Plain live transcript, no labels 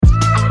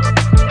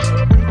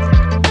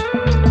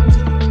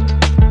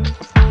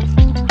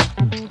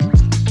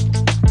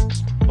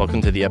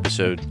to the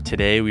episode.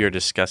 Today we are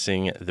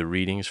discussing the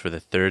readings for the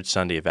third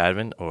Sunday of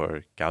Advent,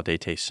 or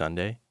Gaudete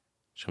Sunday,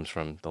 which comes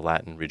from the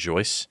Latin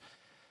rejoice.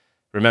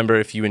 Remember,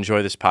 if you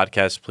enjoy this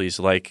podcast, please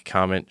like,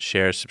 comment,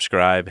 share,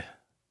 subscribe,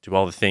 do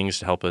all the things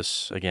to help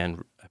us,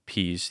 again,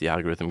 appease the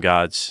algorithm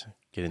gods,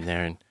 get in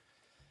there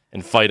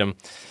and fight them.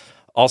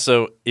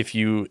 Also, if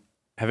you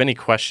have any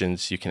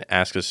questions, you can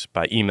ask us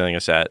by emailing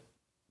us at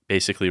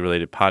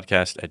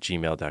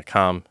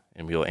basicallyrelatedpodcast@gmail.com,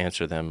 and we will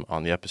answer them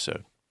on the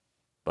episode.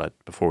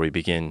 But before we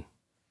begin,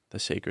 the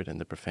sacred and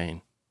the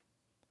profane.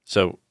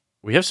 So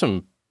we have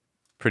some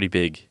pretty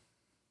big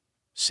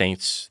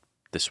saints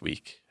this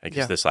week. I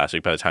guess this last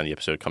week, by the time the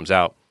episode comes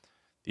out,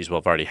 these will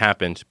have already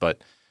happened.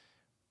 But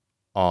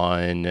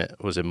on,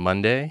 was it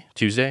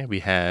Tuesday, we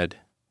had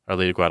Our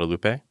Lady of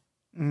Guadalupe.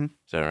 Mm-hmm.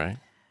 Is that right?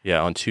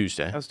 Yeah, on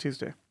Tuesday. That was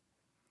Tuesday.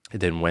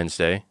 And then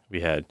Wednesday,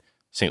 we had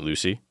St.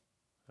 Lucy,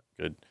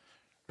 good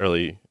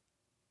early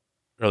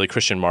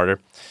Christian martyr.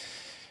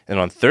 And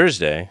on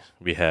Thursday,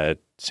 we had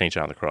St.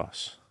 John of the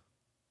Cross.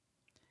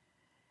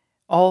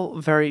 All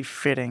very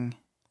fitting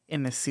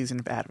in this season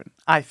of Advent,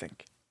 I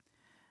think.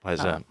 Why is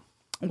that?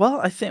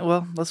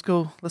 Let's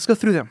go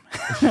through them.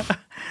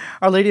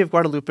 Our Lady of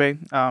Guadalupe,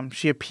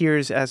 she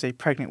appears as a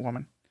pregnant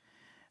woman.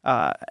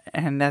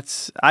 And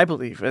that's, I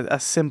believe, a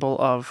symbol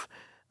of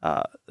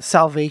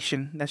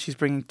salvation that she's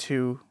bringing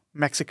to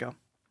Mexico.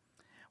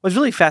 What's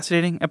really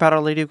fascinating about Our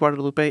Lady of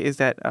Guadalupe is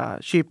that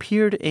she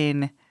appeared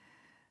in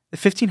the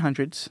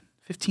 1500s,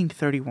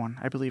 1531,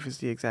 I believe is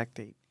the exact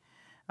date.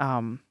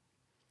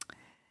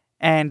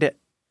 And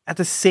at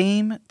the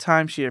same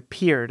time she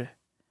appeared,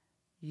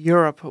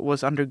 Europe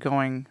was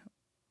undergoing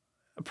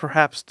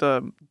perhaps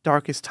the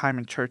darkest time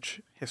in church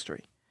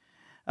history.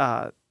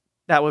 That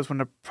was when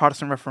the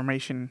Protestant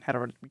Reformation had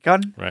already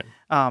begun. Right.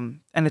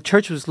 And the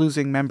church was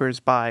losing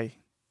members by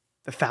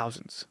the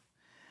thousands.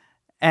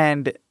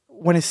 And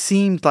when it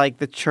seemed like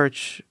the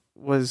church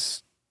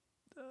was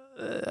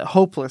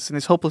hopeless, in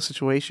this hopeless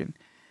situation,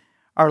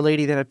 Our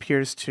Lady then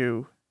appears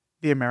to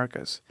the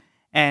Americas.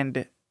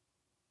 And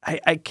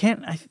I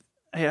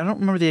don't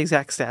remember the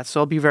exact stats,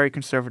 so I'll be very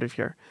conservative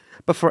here.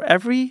 But for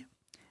every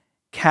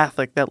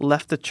Catholic that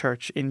left the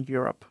church in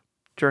Europe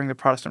during the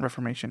Protestant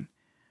Reformation,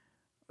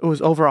 it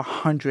was over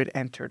 100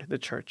 entered the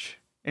church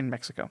in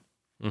Mexico.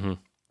 Mm-hmm.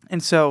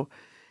 And so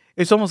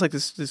it's almost like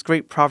this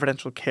great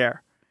providential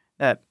care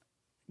that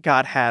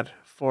God had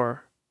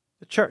for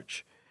the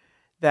church,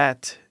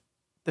 that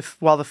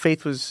while the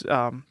faith was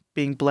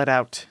being bled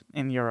out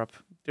in Europe,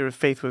 the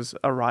faith was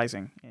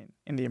arising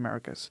in the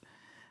Americas.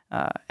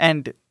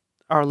 And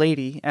Our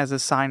Lady, as a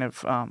sign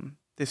of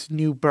this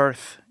new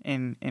birth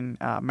in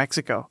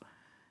Mexico,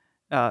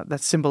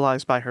 that's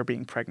symbolized by her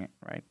being pregnant,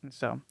 right? And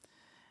so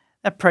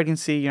that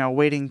pregnancy,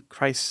 waiting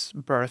Christ's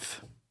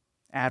birth,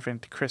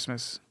 Advent,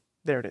 Christmas,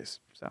 there it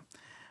is. So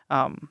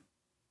a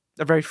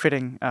very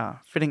fitting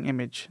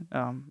image,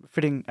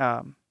 fitting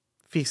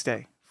feast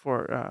day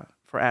for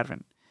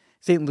Advent.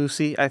 St.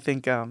 Lucy, I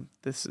think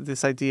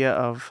this idea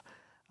of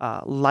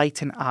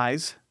light and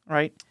eyes,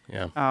 right?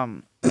 Yeah.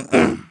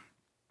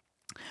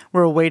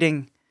 We're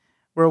awaiting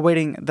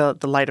the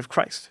light of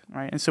Christ,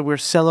 right? And so we're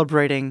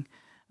celebrating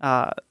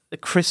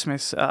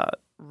Christmas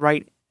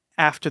right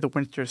after the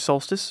winter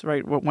solstice,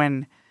 right?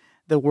 When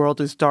the world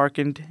is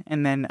darkened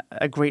and then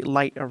a great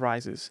light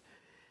arises.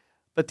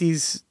 But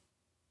this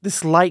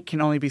light can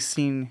only be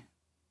seen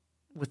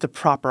with the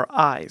proper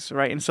eyes,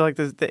 right? And so like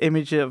the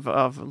image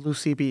of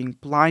Lucy being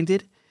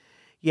blinded,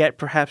 yet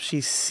perhaps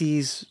she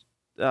sees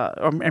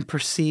and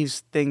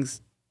perceives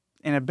things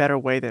in a better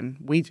way than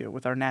we do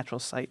with our natural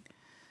sight.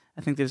 I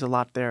think there's a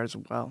lot there as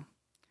well.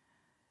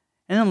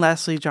 And then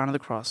lastly, John of the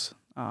Cross.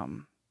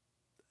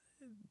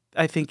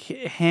 I think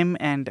him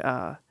and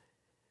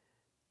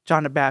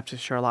John the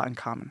Baptist share a lot in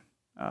common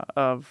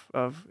of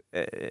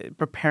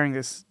preparing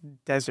this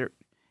desert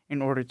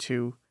in order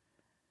to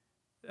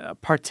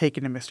partake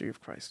in the mystery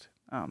of Christ.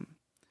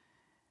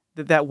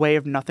 That way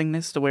of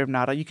nothingness, the way of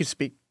nada. You could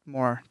speak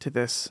more to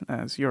this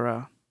as you're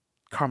a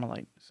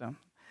Carmelite. So,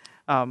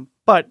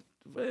 but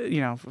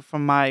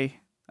from my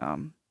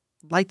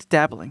light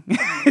dabbling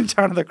in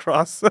John of the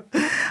Cross,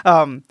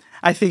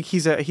 I think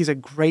he's a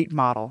great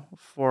model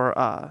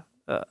for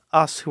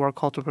us who are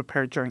called to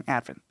prepare during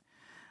Advent.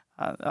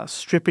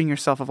 Stripping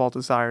yourself of all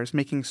desires,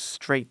 making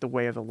straight the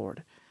way of the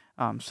Lord,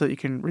 so that you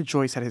can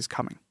rejoice at His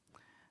coming.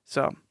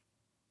 So,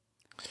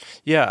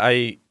 yeah,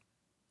 I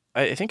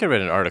think I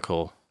read an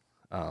article.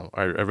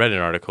 I read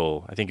an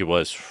article. I think it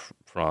was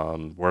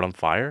from Word on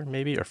Fire,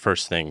 maybe, or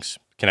First Things,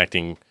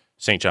 connecting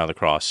St. John of the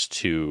Cross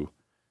to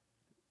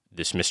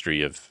this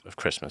mystery of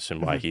Christmas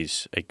and why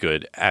he's a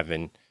good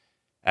Adventide.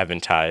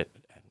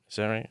 Is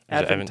that right?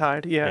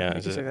 Adventide, yeah. I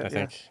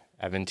think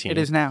Adventine. It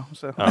is now.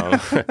 So,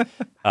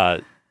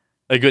 a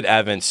good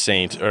Advent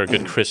saint or a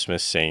good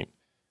Christmas saint,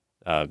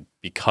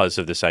 because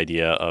of this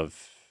idea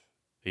of,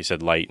 he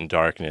said, light and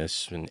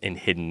darkness and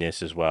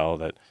hiddenness as well.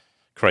 That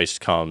Christ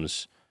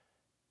comes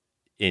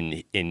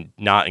in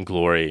not in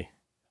glory,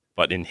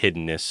 but in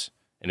hiddenness,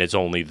 and it's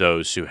only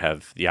those who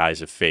have the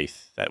eyes of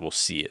faith that will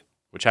see it.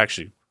 Which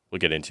actually we'll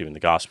get into in the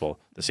gospel,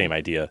 the same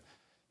idea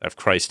of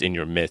Christ in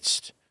your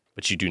midst,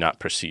 but you do not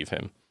perceive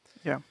him.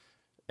 Yeah.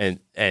 And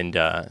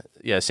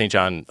St.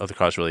 John of the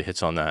Cross really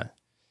hits on that.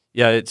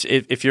 Yeah,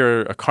 if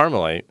you're a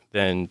Carmelite,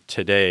 then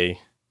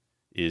today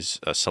is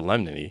a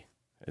solemnity.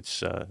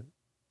 It's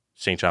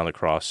St. John of the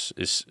Cross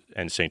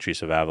and St.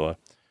 Teresa of Avila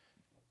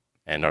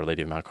and Our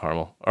Lady of Mount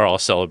Carmel are all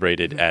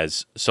celebrated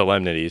as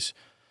solemnities.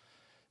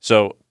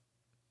 So,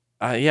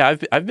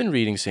 I've been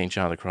reading St.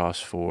 John of the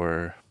Cross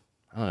for,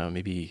 I don't know,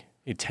 maybe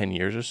 10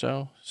 years or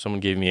so. A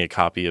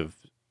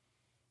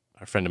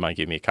friend of mine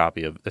gave me a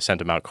copy of Ascent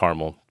to Mount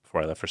Carmel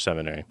before I left for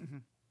seminary. Mm-hmm.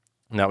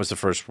 And that was the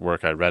first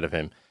work I read of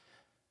him.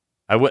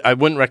 I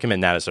wouldn't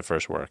recommend that as the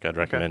first work. I'd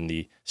recommend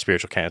the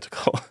Spiritual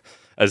Canticle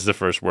as the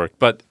first work.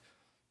 But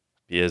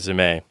be as it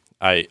may,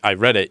 I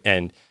read it,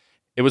 and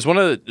it was one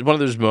of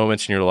those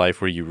moments in your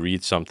life where you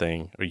read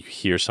something or you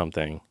hear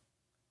something,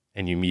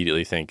 and you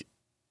immediately think,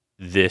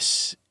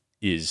 "This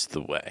is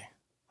the way.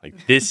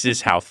 Like this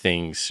is how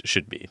things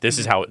should be. This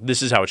is how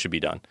it should be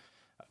done."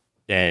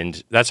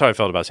 And that's how I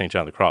felt about St.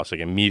 John of the Cross.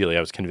 Like immediately,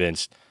 I was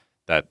convinced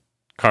that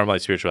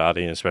Carmelite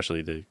spirituality, and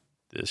especially the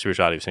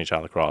spirituality of St. John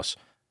of the Cross,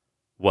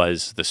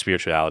 was the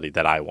spirituality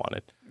that I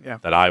wanted,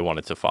 that I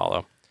wanted to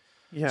follow.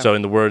 Yeah. So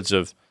in the words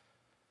of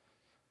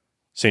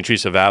St.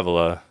 Teresa of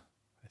Avila,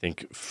 I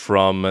think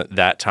from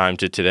that time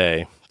to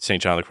today,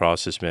 St. John of the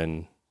Cross has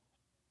been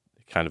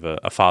kind of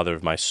a father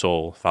of my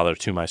soul, father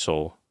to my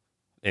soul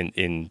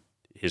in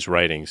his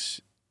writings.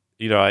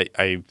 You know,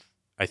 I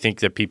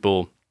think that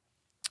people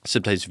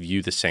sometimes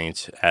view the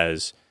saints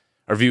as,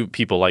 or view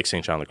people like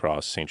St. John of the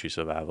Cross, St.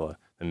 Teresa of Avila,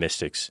 the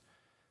mystics,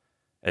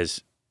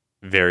 as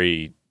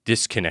very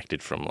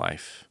disconnected from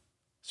life,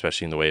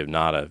 especially in the way of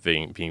nada,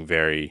 being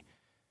very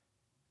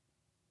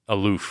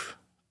aloof.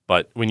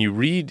 But when you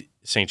read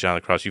St. John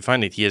of the Cross, you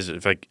find that he has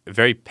like a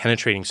very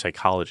penetrating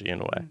psychology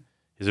in a way.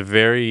 He has a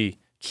very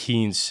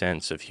keen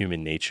sense of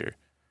human nature.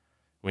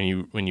 When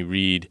he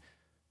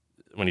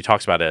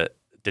talks about a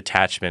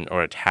detachment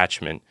or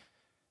attachment,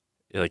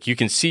 like you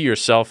can see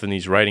yourself in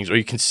these writings, or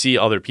you can see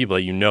other people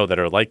that you know that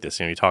are like this.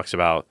 You know, he talks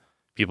about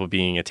people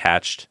being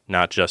attached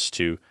not just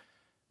to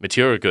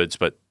material goods,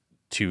 but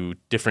to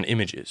different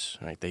images.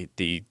 Right?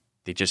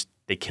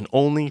 They can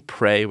only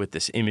pray with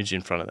this image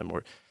in front of them,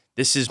 or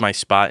this is my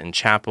spot in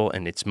chapel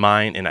and it's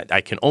mine, and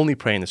I can only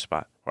pray in this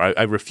spot. Or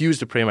I refuse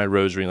to pray my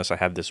rosary unless I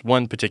have this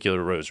one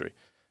particular rosary.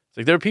 It's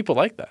like there are people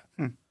like that.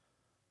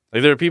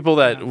 Like there are people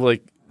that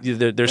like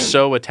they're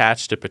so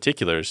attached to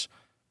particulars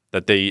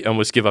that they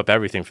almost give up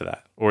everything for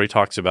that. Or he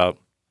talks about,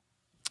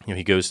 you know,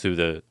 he goes through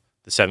the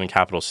 7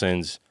 capital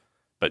sins,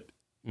 but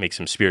makes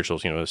them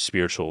spirituals, you know,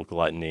 spiritual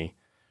gluttony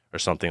or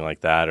something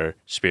like that, or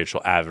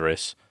spiritual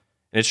avarice.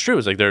 And it's true.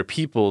 It's like there are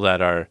people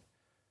that are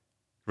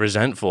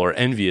resentful or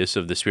envious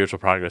of the spiritual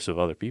progress of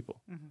other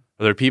people. Mm-hmm.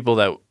 Or there are people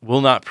that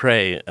will not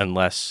pray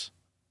unless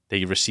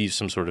they receive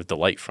some sort of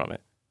delight from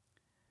it.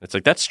 It's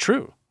like, that's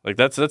true. Like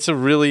that's a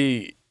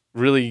really,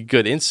 really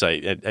good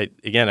insight.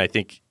 Again, I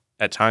think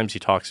at times he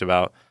talks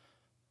about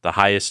the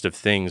highest of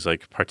things,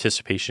 like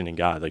participation in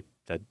God, like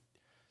that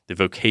the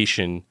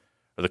vocation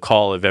or the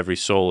call of every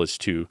soul is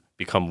to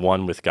become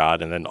one with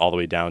God, and then all the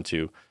way down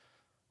to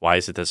why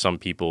is it that some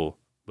people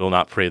will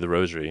not pray the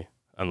rosary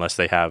unless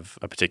they have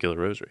a particular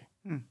rosary?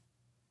 You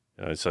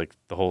know, it's like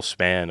the whole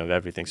span of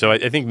everything. So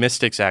I think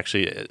mystics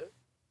actually,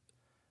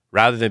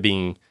 rather than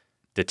being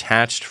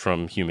detached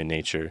from human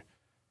nature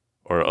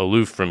or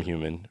aloof from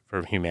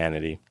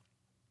humanity,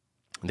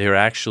 they're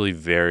actually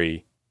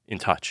very in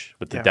touch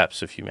with the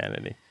depths of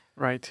humanity.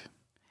 Right.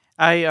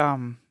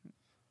 I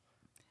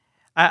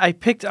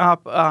picked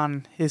up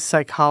on his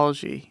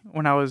psychology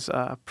when I was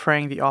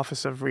praying the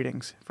Office of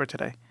Readings for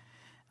today,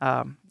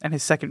 and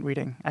his second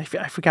reading. I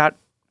forgot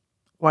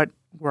what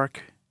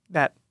work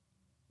that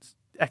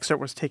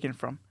excerpt was taken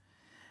from,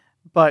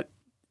 but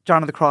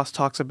John of the Cross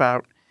talks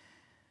about,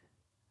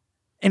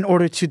 in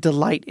order to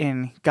delight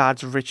in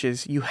God's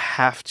riches, you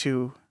have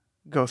to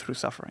go through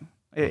suffering.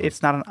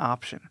 It's not an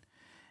option,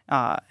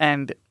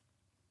 and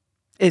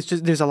it's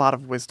just there's a lot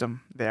of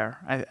wisdom there.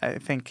 I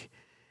think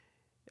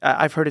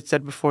I've heard it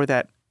said before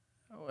that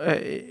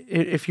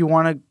if you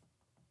want to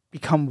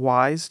become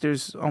wise,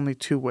 there's only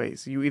 2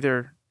 ways: you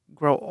either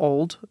grow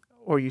old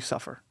or you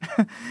suffer.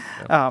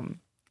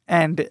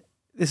 And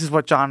this is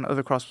what John of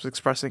the Cross was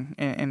expressing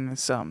in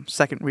his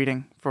second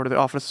reading for the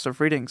Office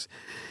of Readings,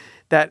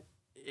 that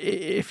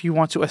if you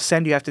want to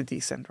ascend, you have to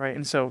descend, right?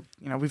 And so,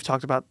 you know, we've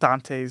talked about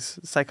Dante's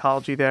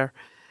psychology there.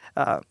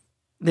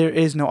 There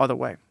is no other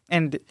way.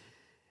 And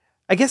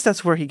I guess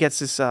that's where he gets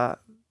his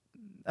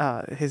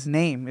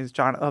name is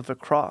John of the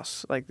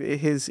Cross. Like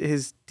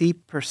his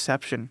deep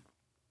perception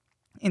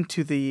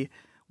into the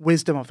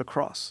wisdom of the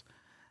cross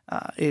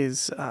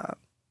is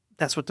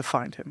that's what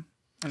defined him.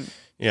 And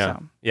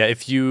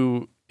if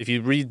you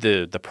read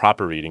the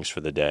proper readings for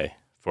the day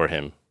for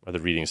him, or the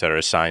readings that are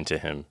assigned to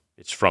him,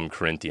 it's from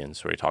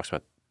Corinthians, where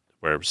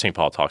St.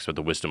 Paul talks about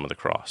the wisdom of the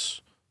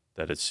cross,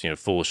 that it's, you know,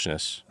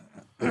 foolishness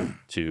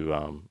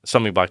to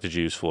stumbling block to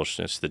Jews,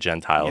 foolishness to the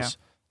Gentiles,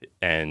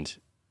 and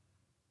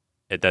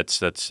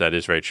That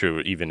is very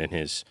true. Even in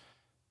his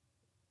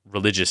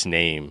religious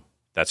name,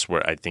 that's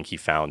where I think he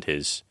found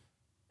his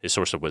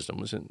source of wisdom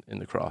was in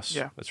the cross.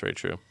 Yeah. That's very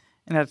true.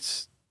 And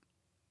that's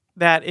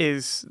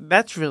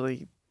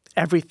really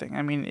everything.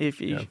 I mean,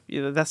 if Yeah.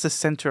 that's the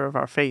center of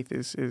our faith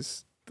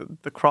is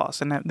the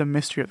cross and the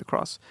mystery of the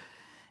cross.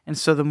 And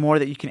so the more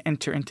that you can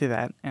enter into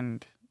that,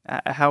 and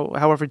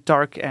however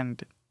dark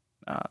and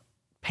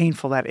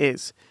painful that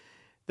is,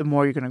 the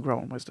more you're going to grow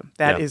in wisdom.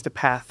 That is the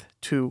path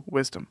to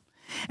wisdom.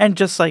 And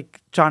just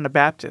like John the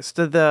Baptist,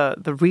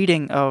 the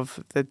reading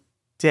of the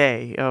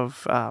day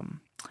of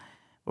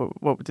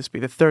what would this be?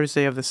 The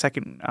Thursday of the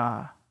second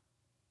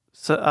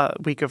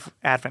week of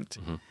Advent.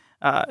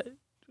 Mm-hmm.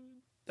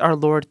 Our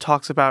Lord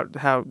talks about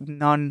how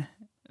none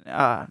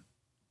of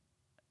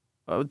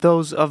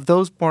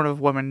those born of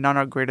woman, none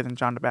are greater than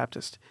John the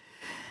Baptist.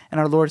 And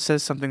our Lord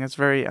says something that's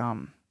very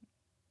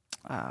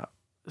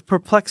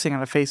perplexing on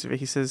the face of it.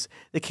 He says,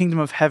 "The kingdom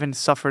of heaven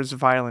suffers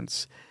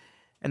violence,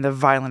 and the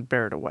violent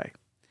bear it away."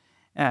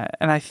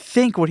 And I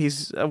think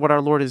what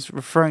our Lord is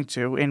referring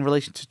to in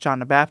relation to John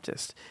the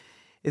Baptist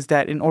is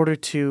that in order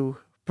to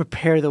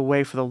prepare the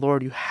way for the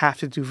Lord, you have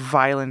to do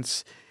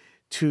violence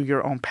to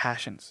your own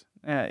passions.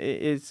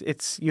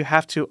 You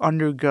have to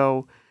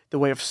undergo the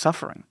way of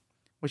suffering,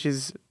 which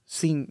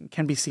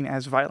can be seen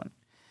as violent.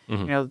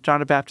 Mm-hmm. John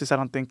the Baptist, I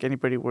don't think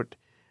anybody would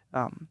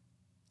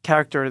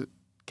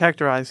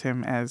characterize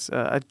him as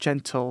a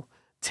gentle,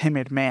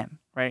 timid man,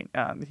 right?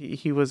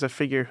 He was a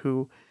figure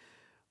who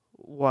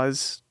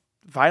was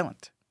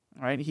violent,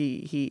 right?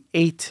 He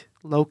ate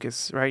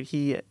locusts, right?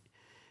 He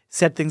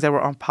said things that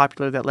were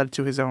unpopular that led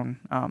to his own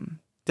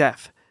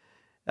death.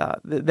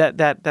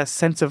 That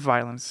sense of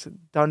violence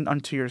done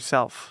unto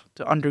yourself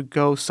to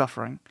undergo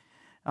suffering,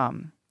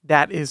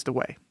 that is the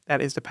way.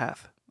 That is the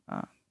path.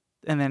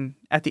 And then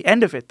at the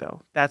end of it,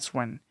 though, that's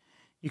when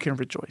you can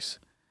rejoice.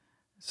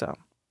 So,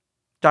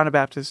 John the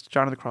Baptist,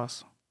 John of the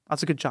Cross,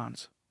 lots of good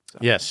Johns. So.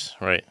 Yes,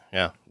 right,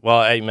 yeah. Well,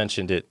 I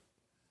mentioned it.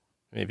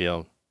 Maybe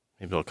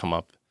it'll come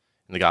up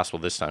in the gospel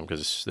this time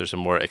because there's a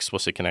more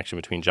explicit connection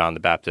between John the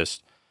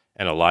Baptist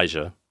and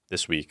Elijah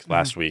this week. Mm-hmm.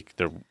 Last week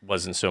there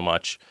wasn't so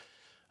much,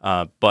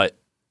 but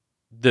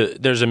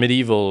there's a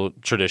medieval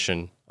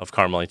tradition of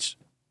Carmelites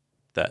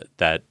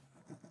that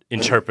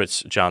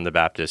interprets John the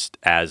Baptist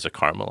as a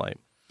Carmelite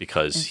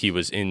because he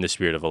was in the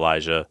spirit of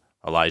Elijah.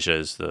 Elijah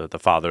is the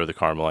father of the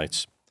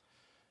Carmelites,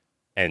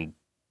 and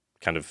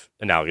kind of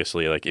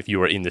analogously, like if you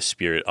were in the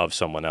spirit of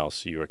someone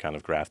else, you were kind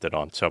of grafted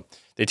on. So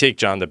they take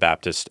John the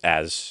Baptist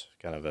as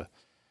kind of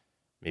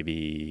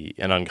maybe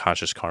an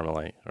unconscious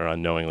Carmelite or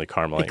unknowingly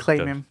Carmelite. They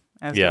claim him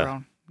as their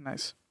own.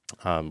 Nice.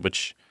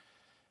 Which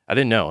I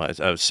didn't know.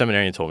 A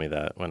seminarian told me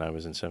that when I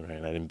was in seminary,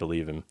 and I didn't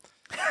believe him.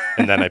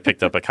 And then I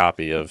picked up a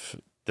copy of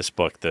this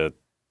book, the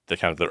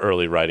kind of the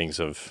early writings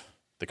of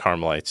the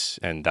Carmelites,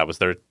 and that was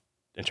their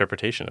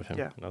interpretation of him.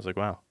 Yeah. And I was like,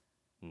 wow,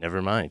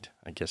 never mind.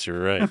 I guess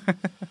you're right.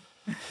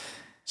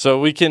 So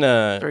we can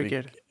Very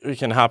good. We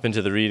can hop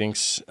into the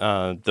readings.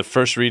 The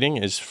first reading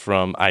is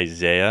from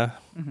Isaiah.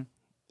 Mm-hmm.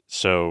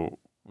 So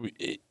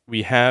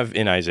we have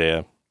in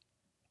Isaiah,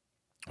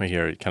 we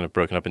hear it kind of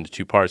broken up into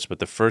two parts, but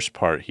the first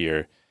part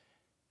here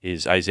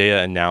is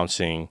Isaiah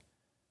announcing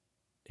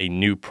a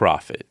new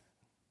prophet,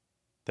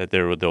 that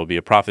there will be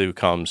a prophet who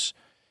comes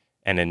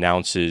and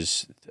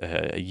announces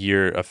a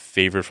year of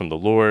favor from the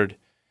Lord,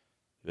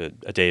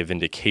 a day of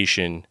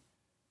vindication,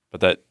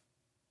 but that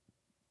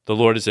the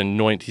Lord is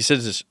anointed. He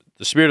says this,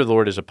 the Spirit of the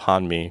Lord is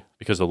upon me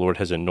because the Lord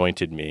has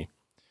anointed me.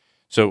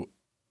 So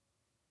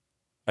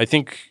I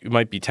think you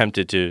might be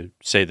tempted to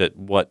say that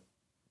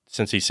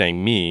since he's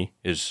saying me,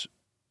 is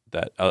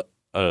that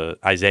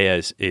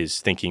Isaiah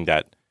is thinking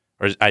that,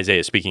 or Isaiah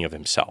is speaking of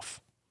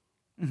himself.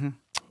 Mm-hmm.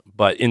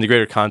 But in the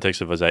greater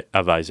context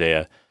of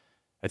Isaiah,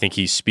 I think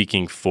he's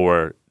speaking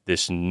for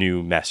this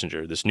new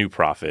messenger, this new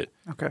prophet,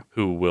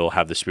 who will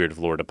have the Spirit of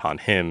the Lord upon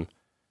him,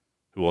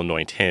 who will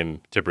anoint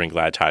him to bring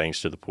glad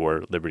tidings to the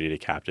poor, liberty to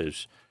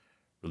captives,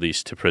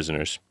 release to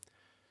prisoners.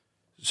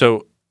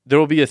 So there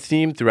will be a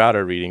theme throughout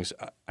our readings,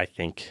 I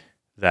think,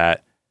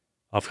 that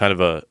of kind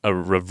of a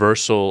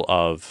reversal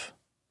of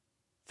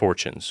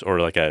fortunes, or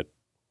like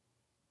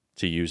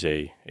to use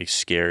a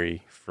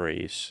scary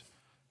phrase,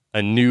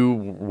 a new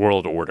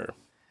world order.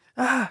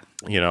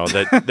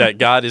 That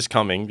God is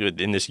coming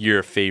in this year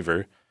of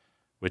favor,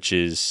 which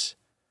is,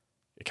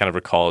 it kind of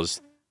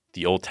recalls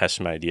the Old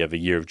Testament idea of a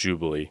year of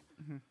Jubilee,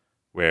 mm-hmm.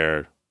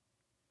 where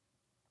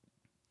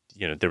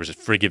there was a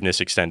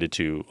forgiveness extended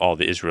to all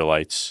the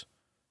Israelites.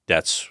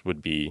 Debts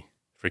would be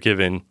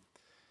forgiven.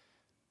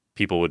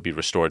 People would be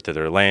restored to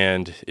their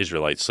land.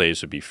 Israelite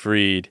slaves would be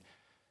freed.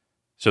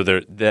 So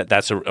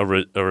that's a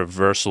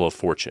reversal of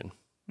fortune.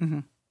 Mm-hmm.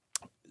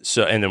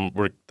 So, and then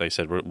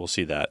we'll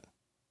see that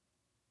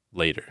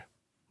later,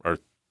 or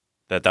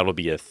that'll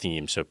be a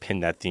theme. So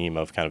pin that theme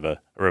of kind of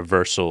a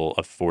reversal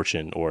of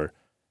fortune, or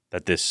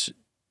that this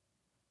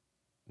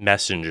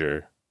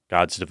messenger,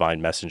 God's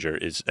divine messenger,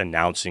 is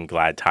announcing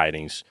glad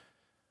tidings,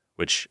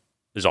 which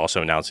is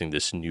also announcing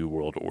this new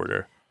world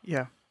order.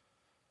 Yeah.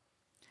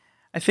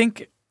 I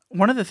think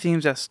one of the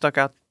themes that stuck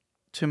out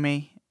to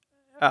me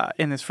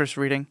in this first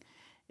reading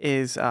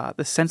is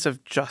the sense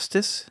of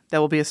justice that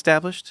will be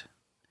established.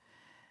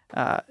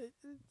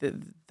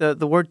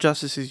 The word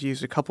justice is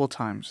used a couple of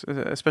times,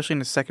 especially in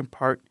the second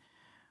part,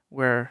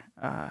 where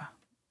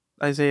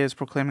Isaiah is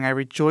proclaiming, "I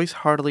rejoice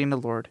heartily in the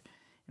Lord,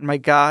 and my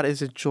God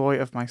is the joy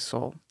of my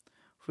soul.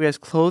 For he has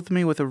clothed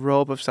me with a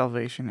robe of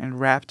salvation and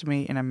wrapped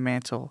me in a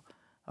mantle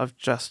of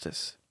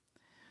justice."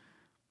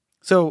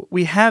 So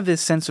we have this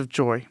sense of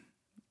joy,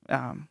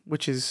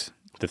 which is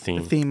The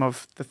theme. the theme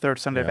of the third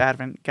Sunday of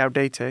Advent,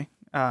 Gaudete,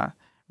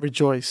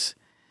 rejoice.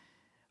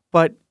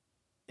 But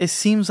it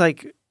seems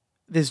like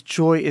this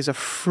joy is a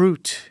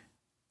fruit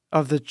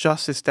of the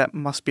justice that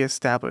must be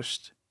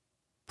established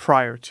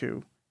prior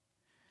to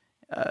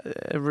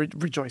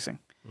rejoicing.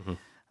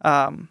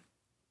 Mm-hmm.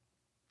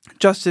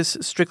 Justice,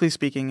 strictly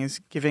speaking, is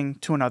giving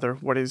to another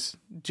what is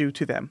due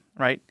to them,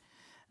 right?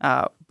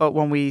 But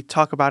when we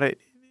talk about it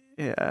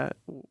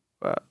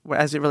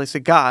as it relates to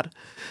God,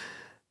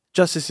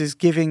 justice is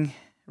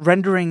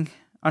rendering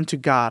unto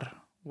God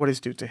what is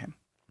due to him.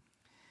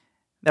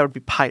 That would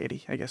be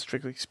piety, I guess,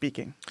 strictly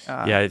speaking.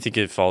 I think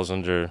it falls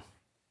under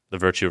the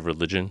virtue of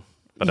religion,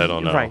 but I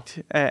don't know.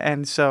 Right.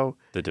 And so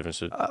the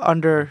difference.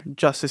 Under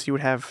justice, you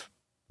would have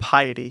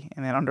piety,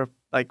 and then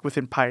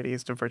within piety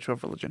is the virtue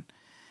of religion.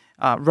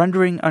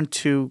 Rendering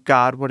unto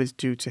God what is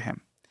due to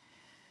him.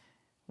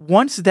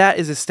 Once that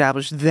is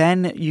established,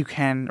 then you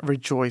can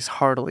rejoice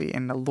heartily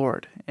in the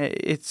Lord.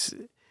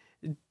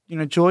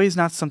 Joy is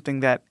not something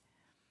that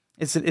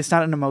it's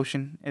not an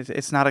emotion.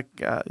 It's not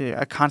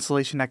a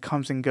consolation that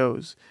comes and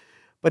goes,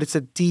 but it's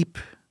a deep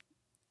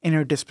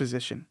inner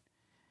disposition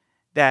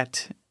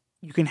that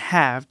you can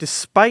have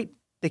despite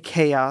the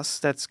chaos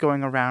that's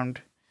going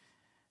around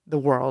the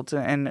world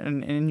and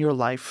in your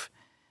life.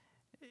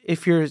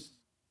 If your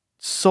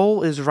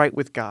soul is right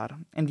with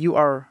God and you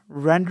are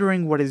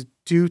rendering what is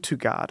due to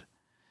God,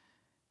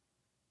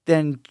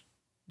 then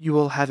you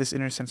will have this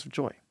inner sense of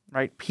joy,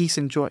 right? Peace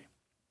and joy.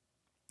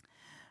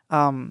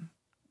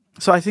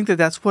 So I think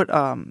that's what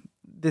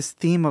this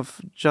theme of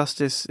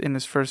justice in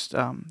this first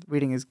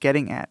reading is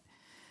getting at.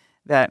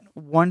 That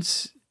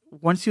once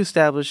you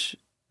establish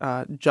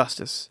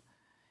justice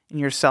in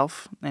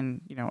yourself,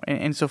 and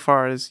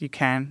insofar as you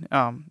can,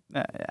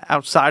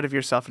 outside of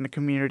yourself in the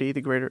community,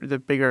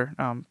 the bigger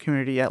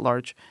community at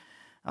large,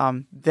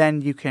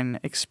 then you can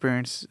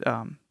experience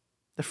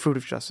the fruit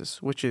of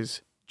justice, which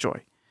is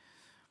joy.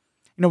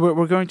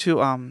 We're going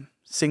to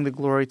sing the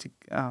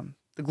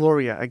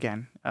Gloria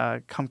again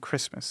come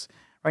Christmas.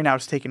 Right now,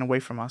 it's taken away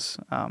from us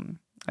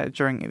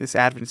during this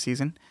Advent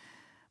season.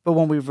 But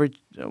when we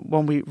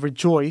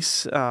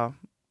rejoice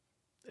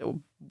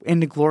in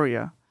the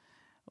Gloria,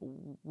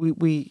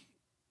 we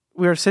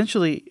are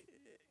essentially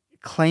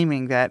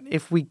claiming that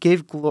if we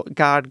give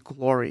God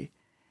glory,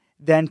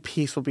 then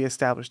peace will be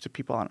established to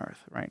people on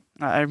earth. Right?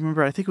 I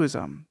remember, I think it was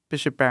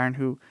Bishop Barron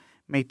who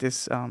made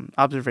this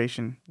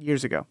observation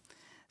years ago,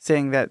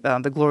 saying that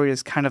the Gloria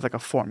is kind of like a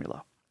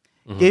formula.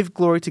 Mm-hmm. Give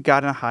glory to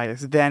God in the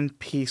highest, then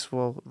peace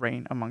will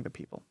reign among the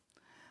people.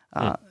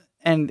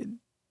 And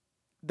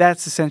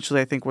that's essentially,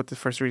 I think, what the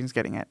first reading is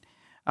getting at.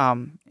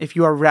 If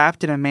you are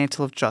wrapped in a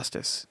mantle of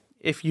justice,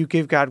 if you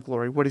give God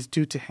glory, what is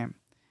due to him,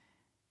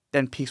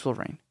 then peace will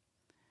reign.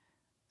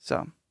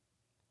 So,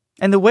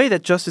 and the way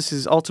that justice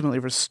is ultimately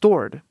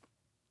restored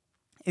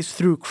is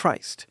through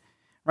Christ,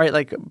 right?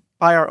 Like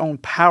by our own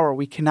power,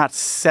 we cannot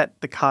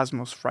set the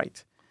cosmos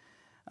right.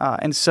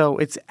 And so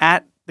it's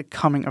at the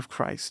coming of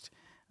Christ.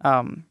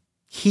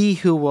 He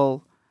who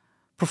will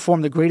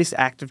perform the greatest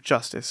act of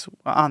justice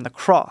on the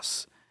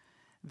cross,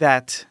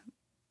 that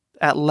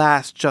at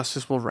last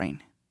justice will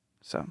reign.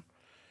 So,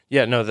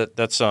 yeah, no,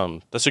 that's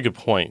a good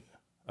point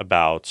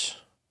about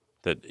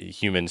that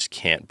humans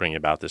can't bring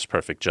about this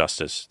perfect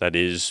justice. That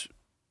is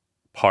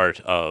part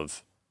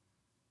of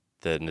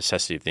the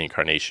necessity of the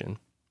incarnation,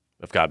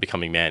 of God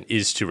becoming man,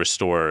 is to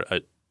restore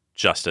a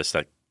justice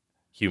that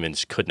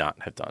humans could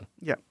not have done.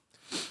 Yeah.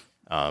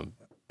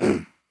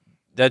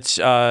 That's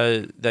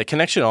that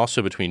connection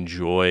also between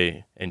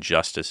joy and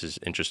justice is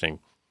interesting.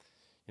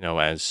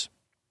 As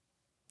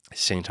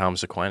St.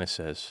 Thomas Aquinas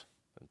says,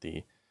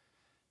 the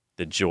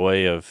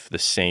joy of the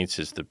saints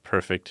is the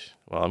perfect.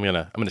 Well, I'm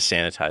gonna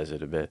sanitize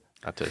it a bit,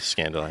 not to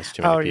scandalize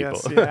too many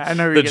people. Yes, yeah, I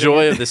know the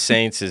joy of the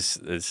saints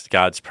is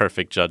God's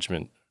perfect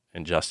judgment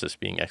and justice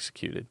being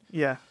executed.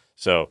 Yeah.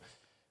 So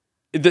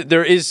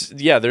there is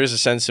a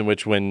sense in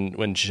which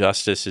when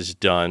justice is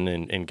done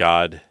and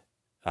God.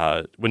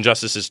 When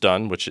justice is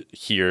done, which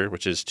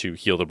is to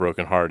heal the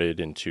brokenhearted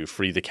and to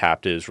free the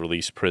captives,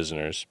 release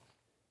prisoners,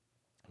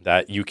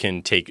 that you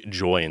can take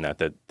joy in that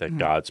mm-hmm.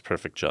 God's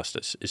perfect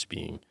justice is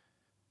being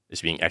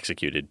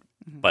executed.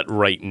 Mm-hmm. But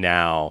right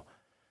now,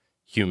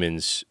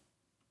 humans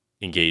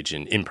engage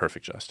in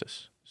imperfect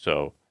justice.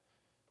 So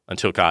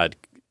until God,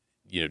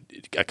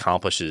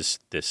 accomplishes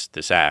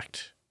this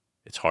act,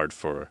 it's hard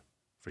for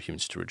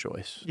humans to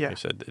rejoice. Yeah. Like I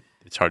said,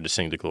 it's hard to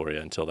sing the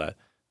Gloria until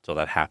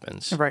that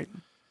happens. Right.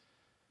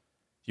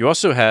 You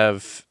also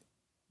have,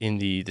 in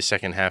the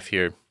second half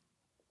here,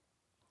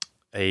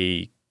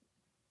 a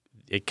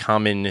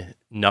common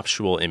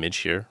nuptial image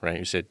here, right?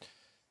 You said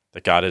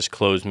that God has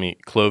clothed me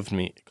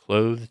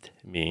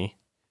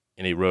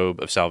in a robe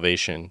of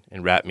salvation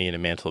and wrapped me in a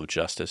mantle of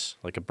justice,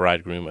 like a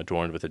bridegroom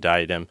adorned with a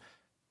diadem,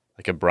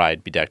 like a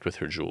bride bedecked with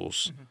her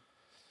jewels. Mm-hmm.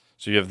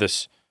 So you have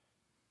this.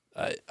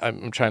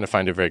 I'm trying to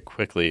find it very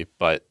quickly,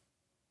 but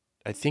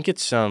I think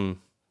it's in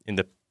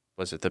the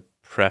the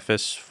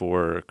preface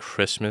for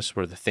Christmas,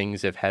 where the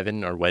things of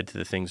heaven are wed to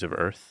the things of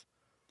earth,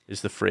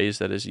 is the phrase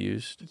that is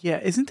used. Yeah,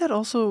 isn't that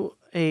also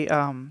a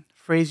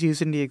phrase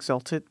used in the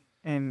Exalted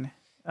at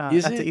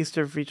the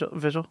Easter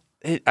Vigil?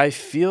 I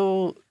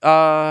feel.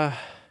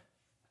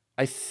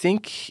 I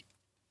think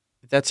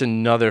that's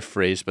another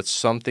phrase, but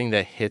something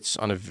that hits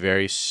on a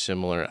very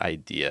similar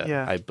idea.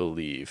 Yeah. I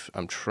believe.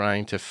 I'm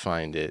trying to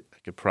find it. I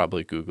could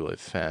probably Google it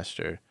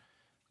faster,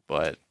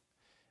 but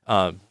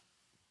I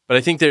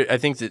think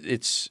that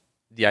it's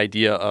the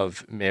idea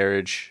of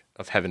marriage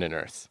of heaven and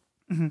earth.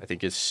 Mm-hmm. I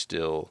think is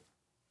still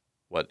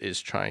what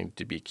is trying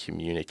to be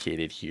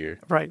communicated here.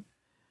 Right.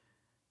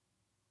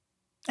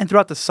 And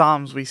throughout the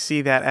Psalms, we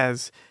see that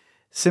as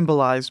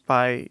symbolized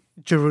by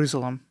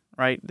Jerusalem,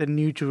 right? The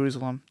new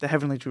Jerusalem, the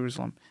heavenly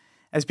Jerusalem,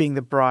 as being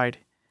the bride,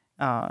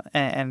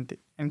 and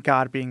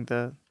God being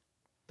the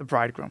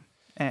bridegroom.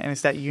 And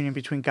it's that union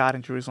between God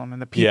and Jerusalem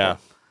and the people.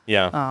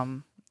 Yeah.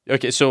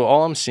 Okay, so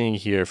all I'm seeing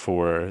here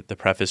for the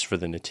preface for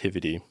the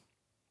Nativity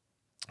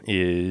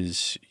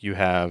is you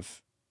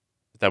have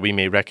that we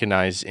may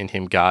recognize in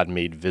him God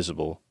made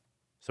visible,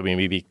 so we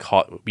may be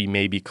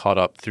caught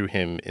up through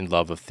him in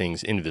love of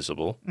things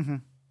invisible. Mm-hmm.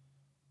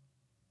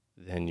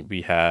 Then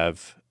we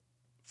have,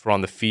 for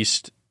on the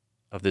feast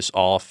of this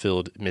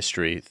all-filled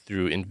mystery,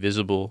 though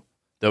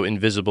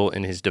invisible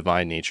in his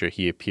divine nature,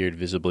 he appeared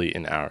visibly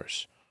in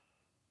ours,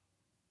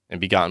 and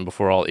begotten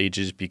before all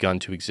ages, begun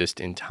to exist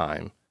in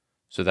time,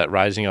 so that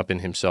rising up in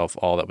himself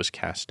all that was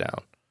cast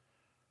down.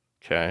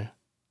 Okay.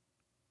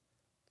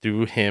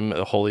 Through him,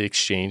 the holy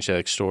exchange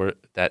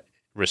that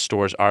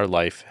restores our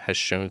life has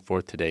shone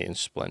forth today in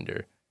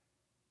splendor.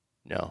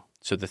 No.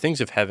 So the things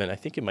of heaven, I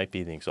think it might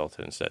be the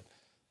Exalted instead.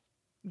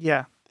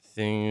 Yeah.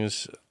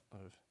 It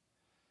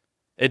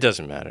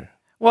doesn't matter.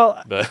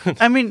 Well,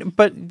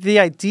 but the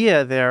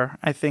idea there,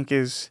 I think,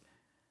 is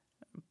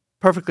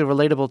perfectly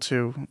relatable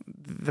to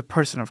the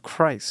person of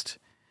Christ.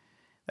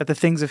 That the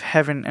things of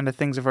heaven and the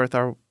things of earth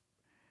are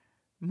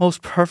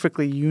most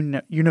perfectly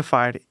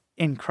unified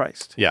in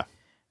Christ. Yeah.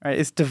 Right?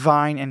 It's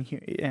divine and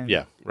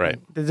yeah, right.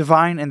 The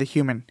divine and the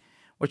human,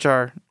 which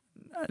are,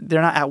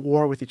 they're not at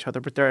war with each other,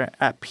 but they're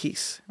at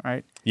peace,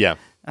 right? Yeah.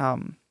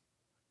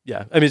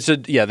 Yeah. I mean,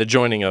 the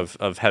joining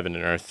of heaven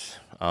and earth,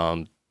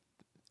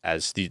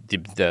 as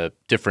the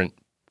different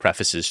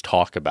prefaces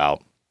talk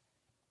about,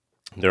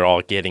 they're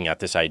all getting at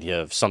this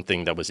idea of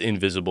something that was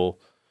invisible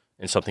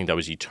and something that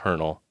was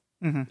eternal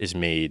is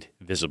made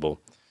visible.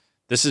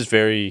 This is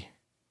very...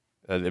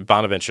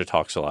 Bonaventure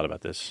talks a lot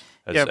about this.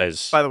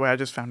 By the way, I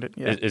just found it.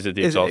 Yeah. Is it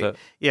the Exalted?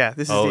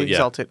 This is the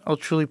Exalted. Oh,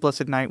 truly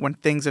blessed night, when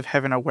things of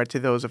heaven are wed to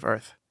those of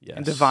earth. Yes.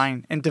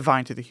 And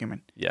divine to the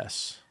human.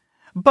 Yes.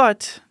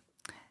 But,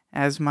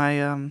 as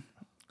my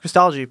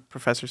Christology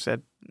professor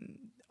said,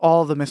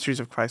 all the mysteries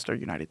of Christ are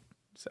united.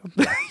 So,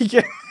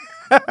 yeah.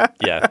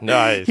 Yeah.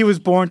 No, he was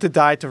born to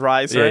die to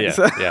rise, right? Yeah.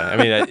 So. Yeah. I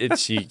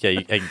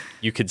mean,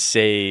 you could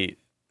say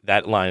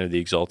that line of the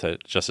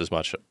Exalted just as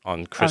much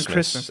on Christmas. On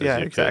Christmas, yeah,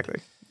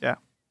 exactly. Yeah.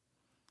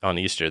 On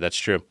Easter, that's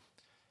true.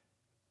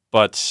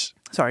 But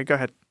sorry, go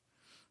ahead.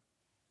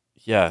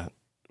 Yeah,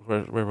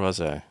 where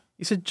was I?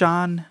 You said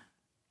John.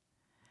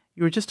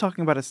 You were just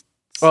talking about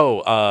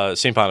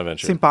Saint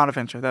Bonaventure. Saint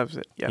Bonaventure, that was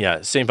it. Yeah.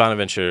 Yeah, Saint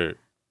Bonaventure,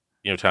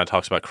 kind of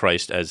talks about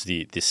Christ as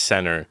the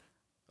center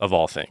of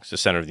all things, the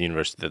center of the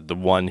universe, the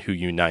one who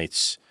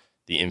unites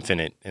the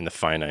infinite and the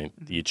finite,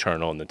 the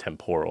eternal and the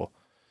temporal.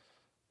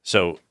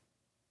 So,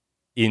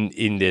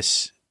 in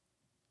this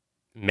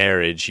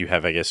marriage, you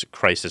have, I guess,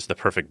 Christ as the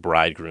perfect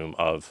bridegroom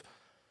of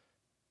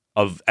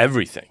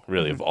everything,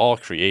 really, of all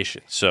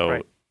creation. So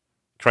right.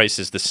 Christ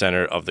is the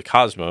center of the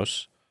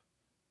cosmos,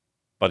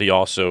 but he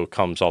also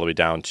comes all the way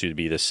down to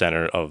be the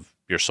center of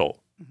your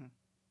soul. Mm-hmm.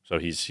 So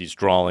he's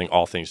drawing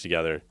all things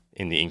together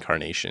in the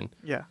incarnation.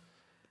 Yeah.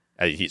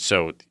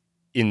 So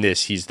in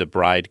this, he's the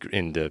bride.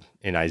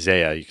 In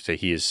Isaiah, you could say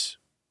he is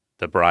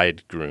the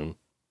bridegroom,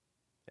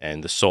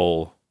 and the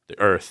soul, the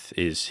earth,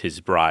 is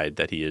his bride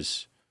that he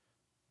is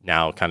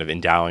now kind of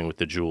endowing with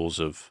the jewels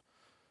of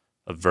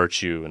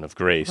virtue and of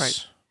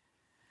grace.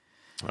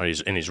 Right.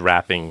 He's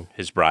wrapping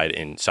his bride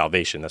in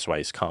salvation. That's why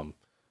he's come.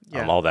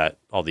 Yeah. All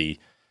the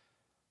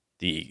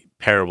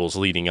parables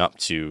leading up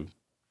to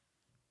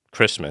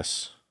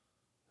Christmas,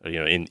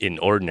 in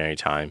ordinary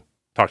time,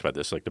 talked about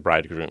this, like the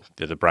bridegroom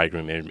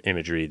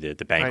imagery,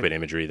 the banquet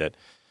imagery, that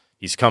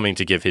he's coming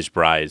to give his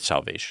bride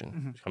salvation.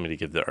 Mm-hmm. He's coming to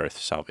give the earth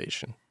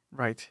salvation.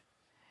 Right.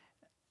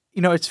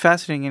 It's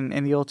fascinating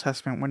in the Old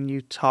Testament when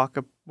you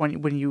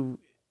when you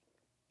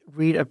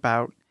read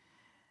about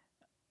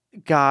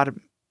God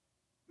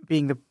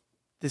being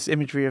this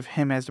imagery of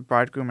him as the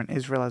bridegroom and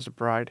Israel as the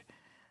bride,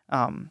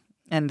 and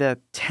the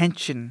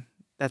tension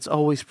that's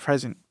always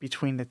present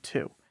between the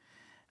two.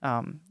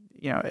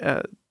 you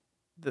know,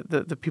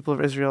 the people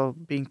of Israel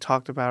being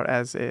talked about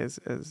as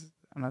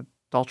an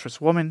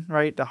adulterous woman,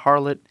 right? The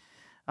harlot.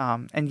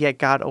 And yet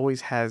God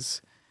always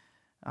has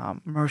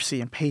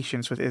mercy and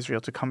patience with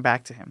Israel to come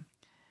back to him.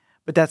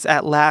 But that's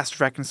at last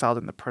reconciled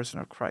in the person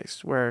of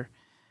Christ, where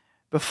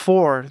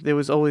before there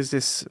was always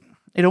this,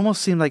 it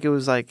almost seemed like it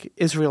was like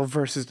Israel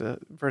versus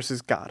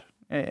God.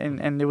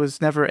 And there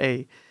was never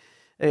a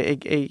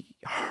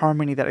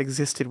harmony that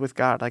existed with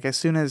God. Like as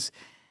soon as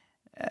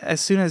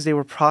they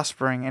were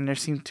prospering and there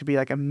seemed to be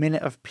like a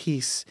minute of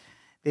peace,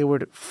 they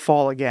would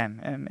fall again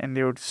and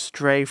they would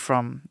stray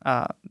from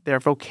their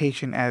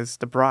vocation as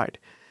the bride.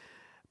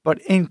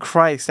 But in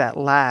Christ, at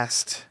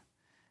last,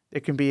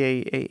 there can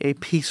be a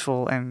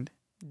peaceful and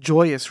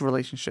joyous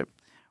relationship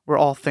where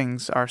all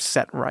things are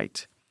set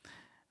right.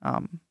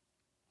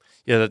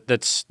 Yeah,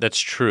 that's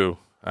true.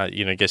 I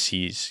guess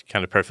he's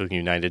kind of perfectly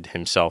united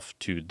himself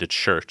to the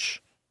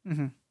church,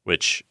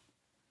 which,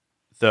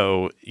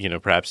 though,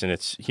 perhaps in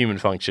its human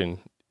function,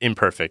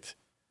 imperfect,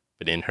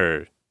 but in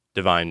her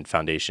divine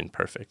foundation,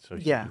 perfect. So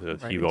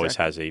he always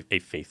has a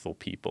faithful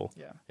people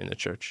in the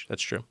church.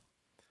 That's true.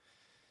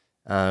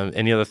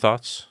 Any other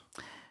thoughts?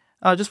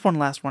 Just one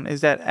last one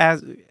is that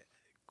as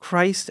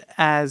Christ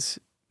as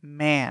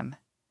man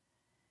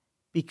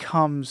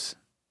becomes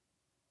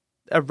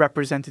a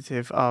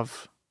representative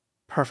of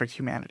perfect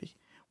humanity,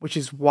 which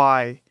is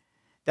why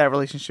that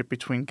relationship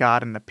between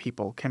God and the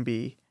people can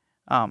be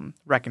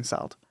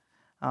reconciled.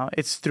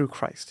 It's through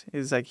Christ.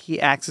 It's like he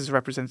acts as a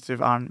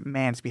representative on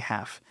man's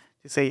behalf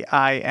to say,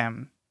 I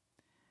am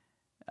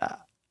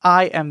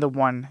the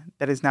one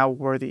that is now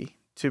worthy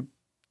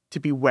to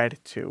be wed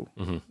to,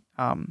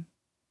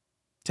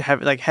 to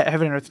have, like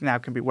heaven and earth now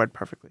can be wed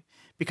perfectly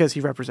because he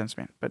represents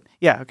man. But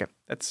yeah, okay,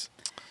 that's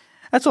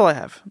all I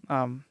have.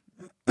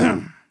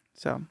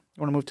 So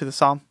you want to move to the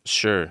psalm?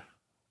 Sure.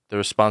 The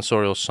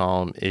responsorial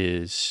psalm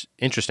is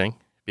interesting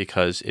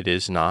because it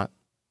is not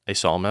a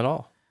psalm at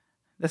all.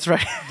 That's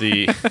right.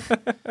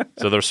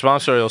 So the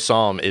responsorial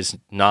psalm is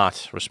not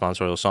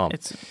responsorial psalm.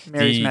 It's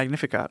Mary's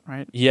Magnificat,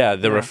 right? Yeah,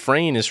 the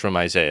refrain is from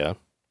Isaiah,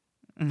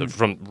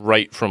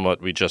 from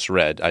what we just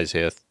read,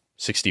 Isaiah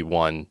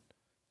 61.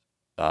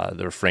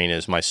 The refrain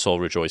is, "My soul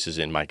rejoices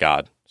in my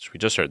God." So we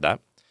just heard that.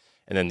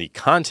 And then the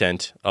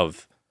content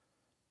of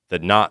the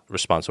not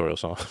responsorial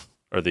psalm,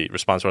 or the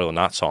responsorial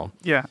not psalm,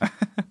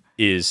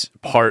 is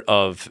part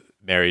of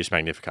Mary's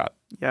Magnificat.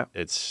 Yeah.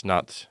 It's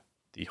not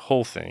the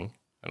whole thing,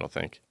 I don't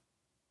think.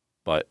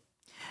 But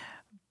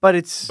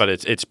it's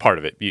part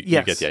of it. You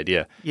get the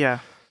idea. Yeah.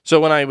 So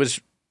when I was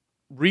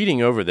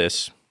reading over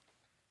this,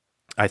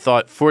 I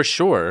thought for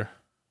sure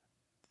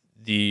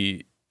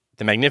the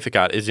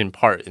Magnificat is in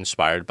part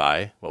inspired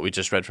by what we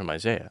just read from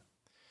Isaiah.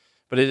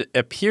 But it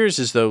appears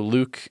as though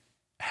Luke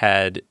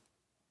he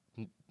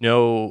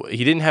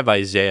didn't have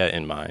Isaiah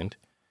in mind.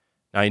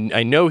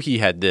 I know he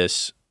had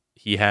this.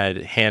 He had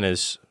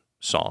Hannah's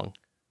song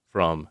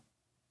from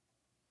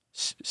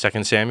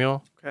 2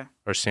 Samuel. Okay.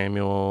 Or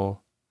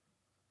Samuel,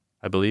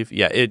 I believe.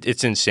 Yeah,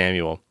 it's in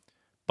Samuel,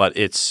 but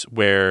it's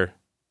where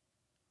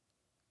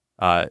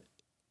Hannah.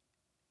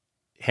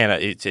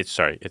 It's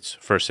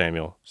 1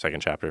 Samuel,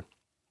 2nd chapter,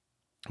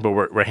 but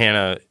where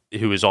Hannah,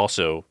 who is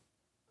also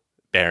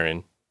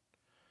barren,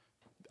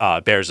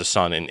 bears a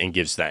son and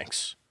gives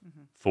thanks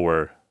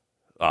for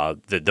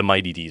the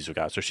mighty deeds of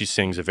God. So she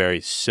sings a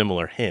very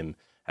similar hymn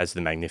as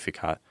the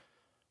Magnificat,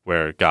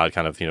 where God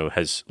kind of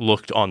has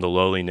looked on the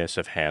lowliness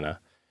of Hannah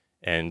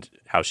and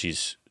how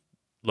she's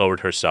lowered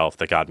herself,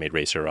 that God may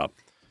raise her up.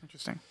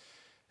 Interesting.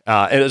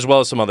 And as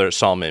well as some other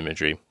psalm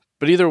imagery.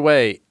 But either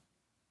way,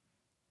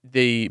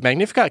 the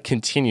Magnificat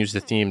continues the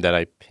theme that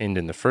I pinned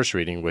in the first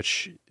reading,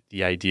 which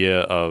the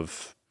idea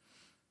of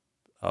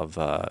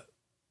a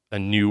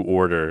new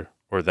order,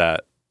 or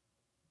that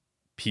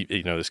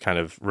this kind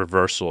of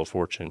reversal of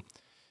fortune,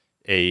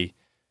 a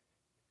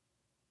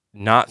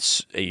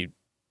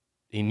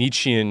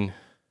Nietzschean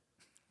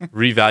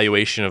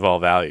revaluation of all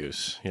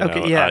values.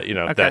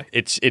 That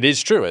it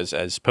is true,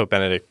 as Pope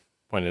Benedict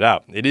pointed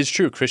out. It is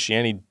true.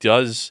 Christianity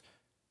does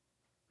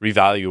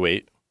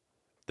reevaluate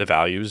the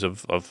values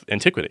of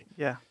antiquity.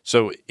 Yeah.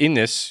 So in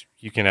this,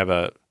 you can have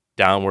a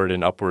downward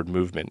and upward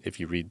movement if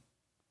you read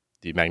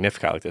the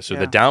Magnificat like this. So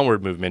the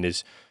downward movement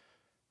is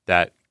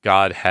that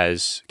God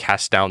has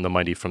cast down the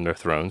mighty from their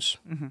thrones.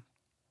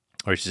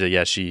 Or she said,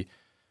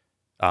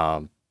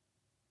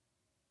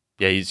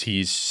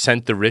 he's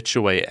sent the rich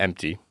away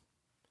empty.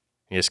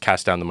 He has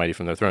cast down the mighty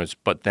from their thrones.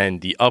 But then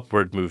the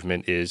upward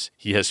movement is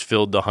he has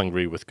filled the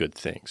hungry with good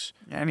things.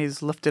 And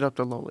he's lifted up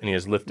the lowly. And he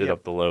has lifted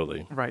up the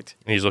lowly. Right.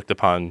 And he's looked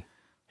upon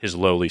his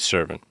lowly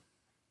servant.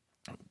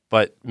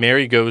 But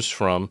Mary goes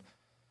from,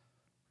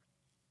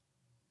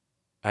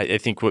 I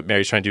think what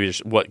Mary's trying to do is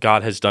what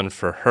God has done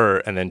for her,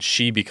 and then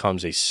she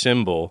becomes a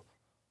symbol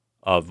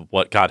of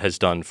what God has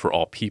done for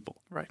all people.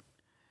 Right.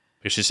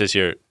 Because she says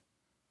here,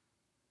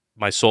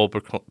 my soul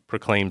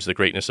proclaims the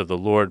greatness of the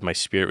Lord. My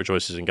spirit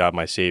rejoices in God,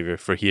 my Savior,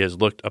 for he has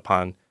looked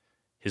upon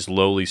his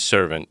lowly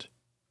servant.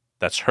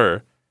 That's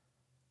her.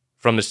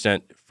 From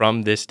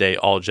this day,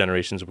 all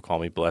generations will call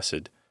me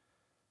blessed.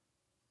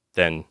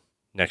 then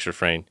next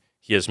refrain,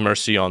 he has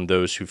mercy on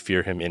those who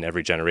fear him in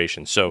every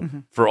generation. So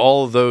for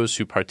all of those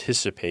who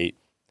participate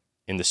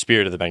in the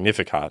spirit of the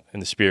Magnificat, in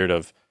the spirit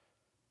of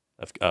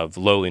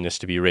lowliness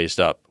to be raised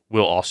up,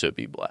 will also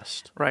be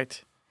blessed.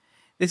 Right.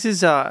 This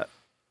is the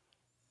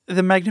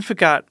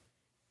Magnificat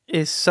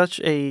is such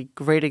a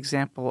great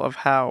example of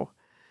how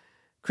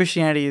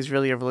Christianity is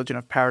really a religion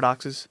of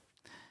paradoxes.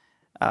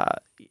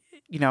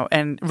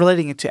 And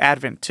relating it to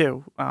Advent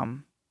too.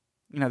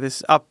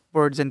 This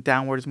upwards and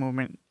downwards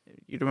movement,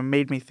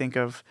 made me think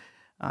of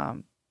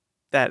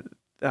that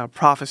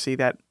prophecy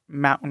that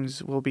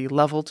mountains will be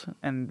leveled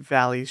and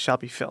valleys shall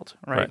be filled.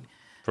 Right.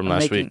 From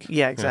last week.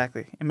 Yeah,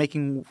 exactly. And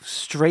making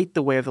straight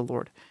the way of the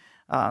Lord.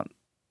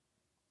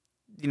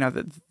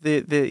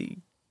 The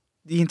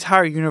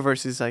entire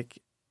universe is like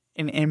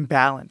in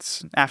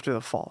imbalance after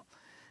the fall,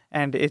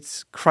 and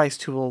it's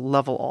Christ who will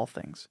level all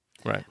things.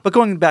 Right. But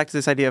going back to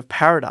this idea of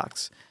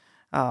paradox,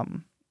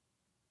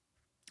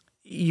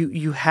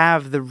 you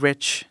have the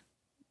rich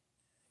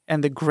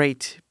and the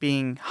great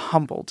being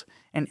humbled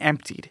and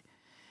emptied,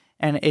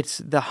 and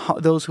it's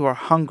those who are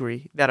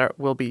hungry that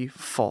will be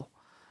full.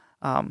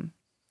 And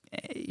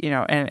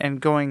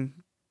going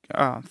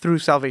through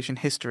salvation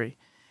history,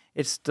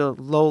 it's the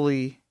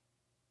lowly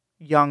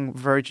young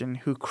virgin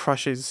who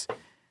crushes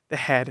the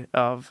head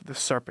of the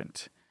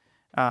serpent.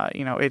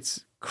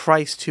 It's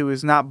Christ who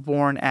is not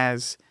born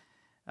as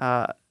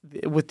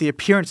with the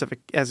appearance of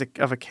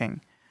a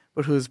king,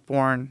 but who is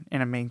born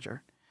in a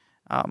manger.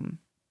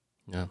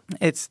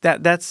 It's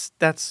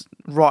that's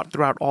wrought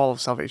throughout all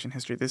of salvation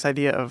history. This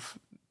idea of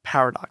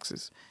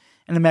paradoxes,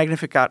 and the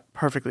Magnificat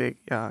perfectly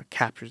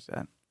captures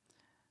that.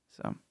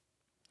 So,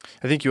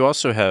 I think you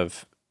also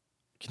have,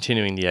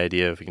 continuing the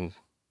idea, if we can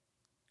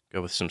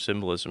go with some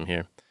symbolism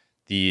here,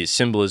 the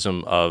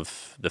symbolism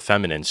of the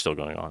feminine still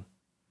going on.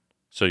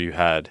 So you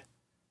had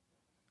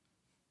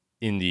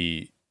in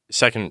the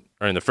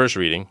first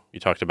reading, you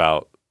talked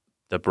about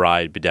the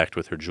bride bedecked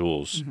with her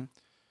jewels. Mm-hmm.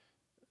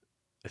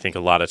 I think a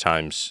lot of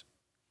times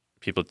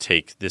people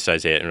take this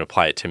Isaiah and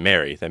apply it to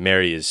Mary, that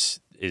Mary is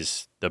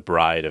the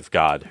bride of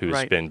God who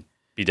has been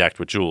bedecked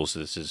with jewels.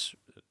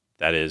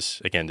 That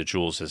is, again, the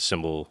jewels as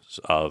symbols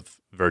of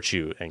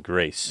virtue and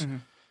grace. Mm-hmm.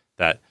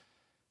 That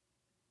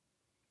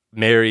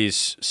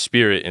Mary's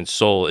spirit and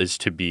soul is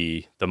to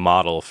be the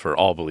model for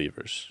all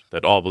believers,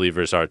 that all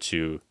believers are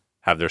to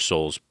have their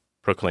souls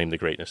proclaim the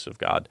greatness of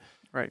God,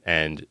 right,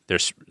 and their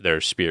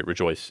spirit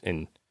rejoice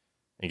in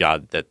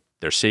God, that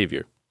their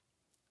Savior,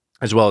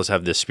 as well as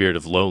have this spirit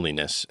of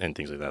lowliness and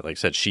things like that. Like I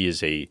said, she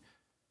is a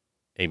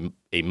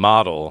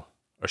model,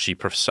 or she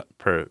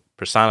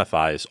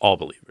personifies all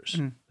believers.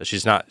 Mm-hmm. That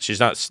she's not.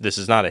 This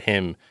is not a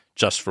hymn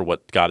just for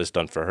what God has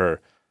done for her,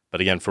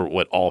 but again for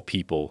what all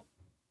people,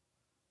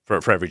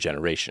 for every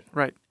generation,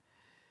 right,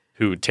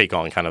 who take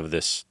on kind of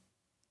this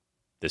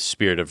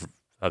spirit of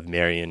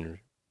Marian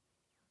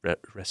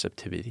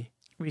receptivity.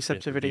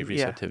 Receptivity.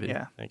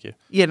 Yeah. Thank you.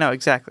 Yeah, no,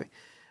 exactly.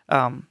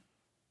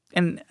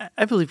 And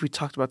I believe we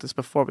talked about this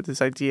before, but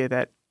this idea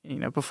that,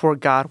 before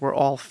God, we're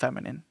all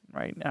feminine,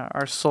 right?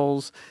 Our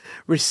souls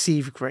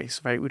receive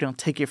grace, right? We don't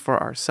take it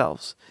for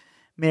ourselves.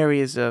 Mary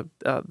is the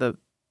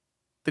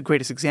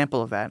greatest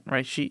example of that,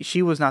 right?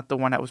 She was not the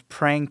one that was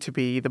praying to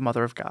be the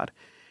mother of God.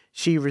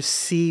 She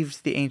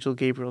received the angel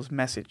Gabriel's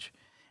message.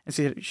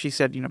 And she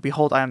said,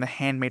 behold, I am the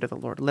handmaid of the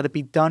Lord. Let it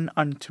be done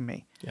unto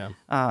me. Yeah.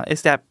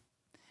 It's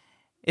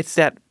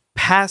that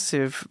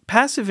passive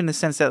in the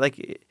sense that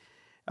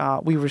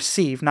we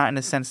receive, not in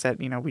the sense that,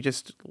 we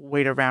just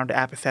wait around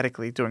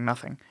apathetically doing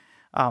nothing,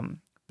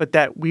 but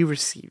that we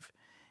receive.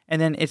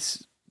 And then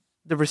it's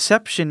the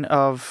reception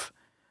of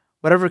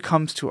whatever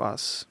comes to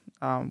us,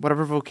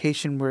 whatever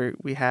vocation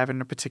we have in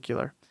a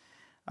particular,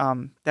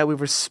 that we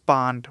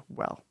respond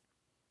well.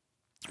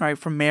 All right,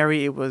 for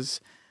Mary, it was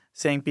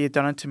saying, be it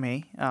done unto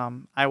me.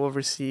 I will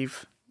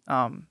receive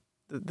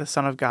the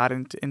Son of God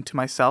into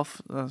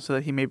myself so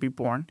that he may be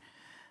born.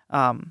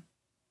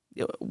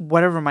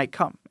 Whatever might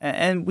come.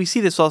 And we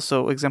see this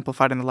also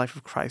exemplified in the life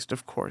of Christ,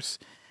 of course.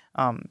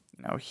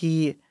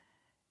 He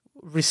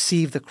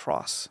received the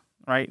cross,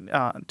 right,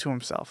 to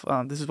himself.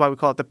 This is why we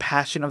call it the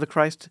passion of the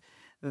Christ.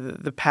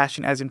 The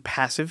passion as in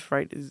passive,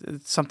 right?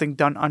 It's something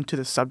done unto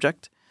the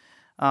subject.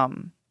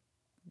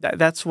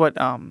 That's what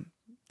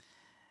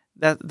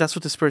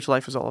the spiritual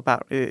life is all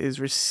about, is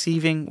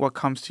receiving what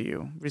comes to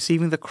you,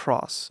 receiving the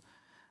cross,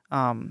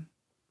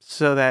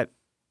 so that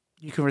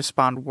you can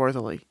respond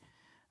worthily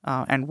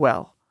and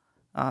well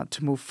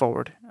to move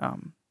forward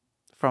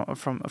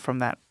from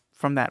that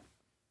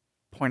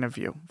point of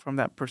view, from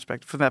that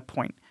perspective, from that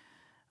point.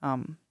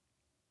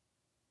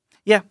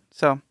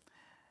 So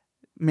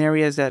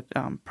Mary is that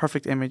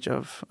perfect image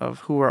of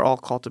who we're all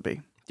called to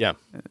be. Yeah.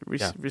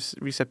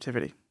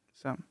 Receptivity.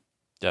 So.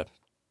 Yeah.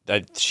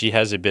 She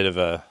has a bit of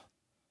a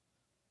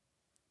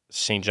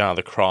St. John of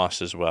the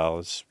Cross as well.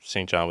 As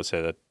St. John would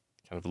say, that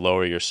kind of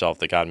lower yourself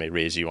that God may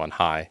raise you on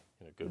high.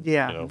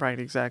 Right,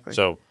 exactly.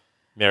 So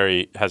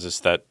Mary has this,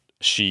 that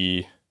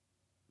she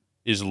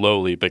is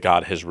lowly, but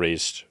God has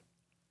raised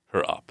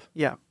her up.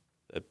 Yeah.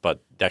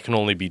 But that can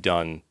only be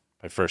done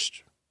by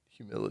first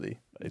humility.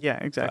 Yeah,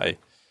 exactly.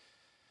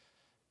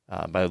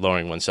 By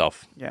lowering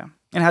oneself. Yeah,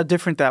 and how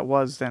different that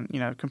was than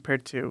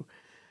compared to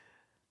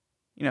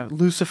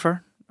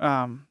Lucifer.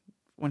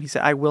 When he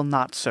said, "I will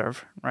not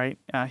serve," right?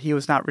 He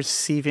was not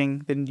receiving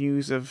the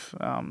news of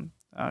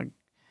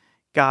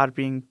God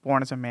being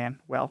born as a man.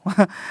 Well,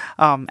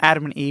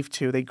 Adam and Eve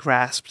too. They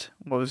grasped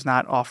what was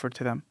not offered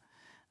to them.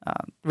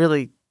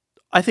 Really,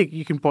 I think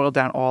you can boil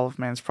down all of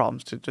man's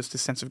problems to just a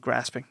sense of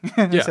grasping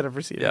instead of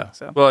receiving. Yeah.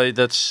 So. Well,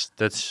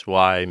 that's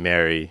why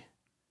Mary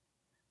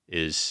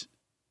is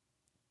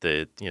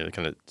the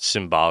kind of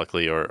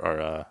symbolically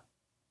or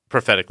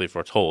prophetically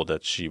foretold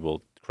that she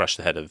will crush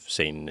the head of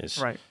Satan. Is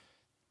right.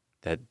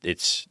 That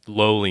it's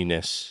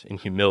lowliness and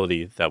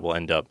humility that will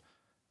end up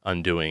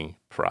undoing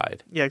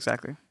pride. Yeah,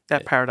 exactly.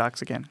 That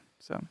paradox again.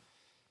 So.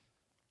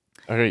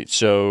 All right.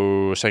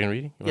 So second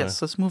reading.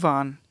 Yes. Let's move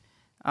on.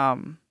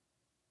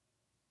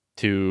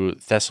 To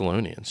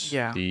Thessalonians.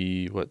 Yeah.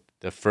 The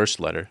first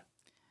letter,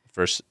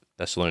 First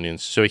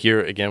Thessalonians. So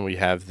here again we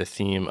have the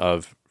theme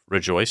of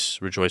rejoice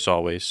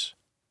always,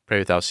 pray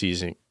without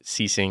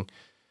ceasing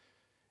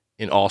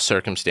in all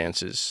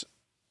circumstances.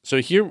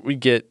 So here we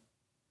get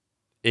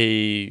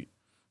a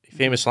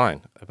famous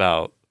line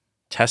about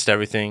test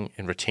everything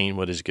and retain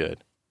what is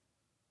good.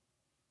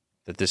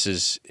 That this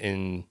is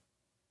in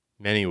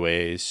many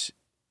ways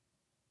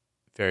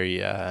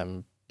very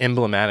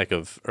emblematic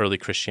of early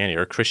Christianity,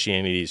 or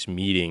Christianity's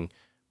meeting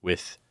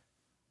with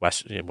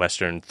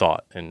Western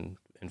thought and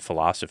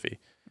philosophy.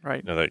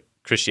 Right. That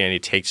Christianity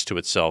takes to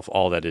itself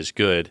all that is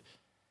good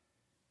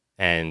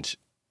and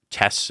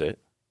tests it.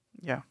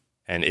 Yeah.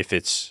 And if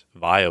it's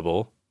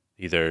viable,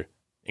 either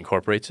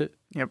incorporates it.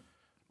 Yep.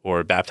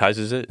 Or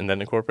baptizes it and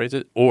then incorporates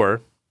it.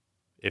 Or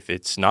if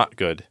it's not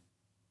good,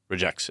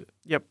 rejects it.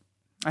 Yep.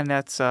 And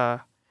that's,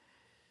 I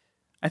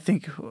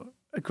think,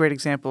 a great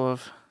example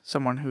of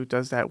someone who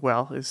does that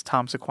well is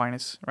Thomas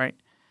Aquinas, right?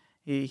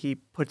 He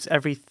puts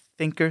every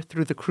thinker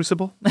through the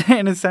crucible,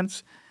 in a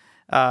sense.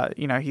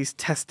 He's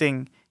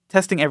testing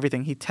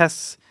everything. He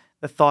tests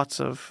the thoughts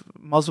of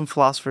Muslim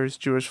philosophers,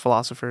 Jewish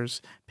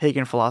philosophers,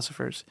 pagan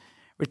philosophers,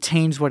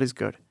 retains what is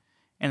good,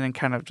 and then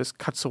kind of just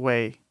cuts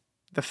away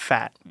the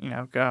fat,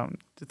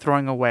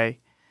 throwing away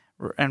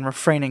and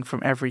refraining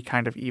from every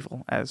kind of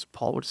evil, as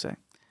Paul would say.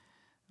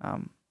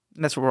 And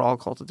that's what we're all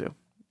called to do.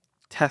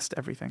 Test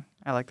everything.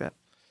 I like that.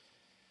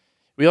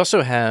 We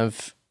also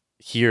have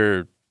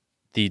here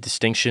the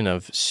distinction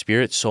of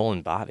spirit, soul,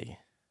 and body.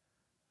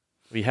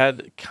 We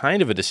had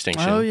kind of a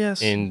distinction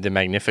in the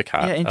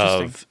Magnificat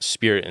of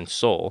spirit and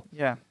soul.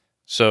 Yeah.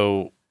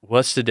 So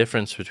what's the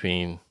difference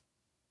between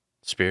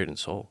spirit and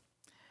soul?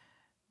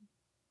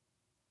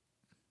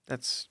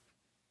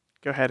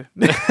 Go ahead.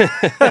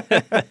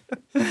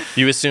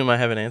 You assume I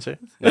have an answer?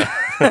 No.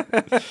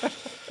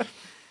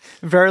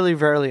 Verily,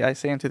 verily, I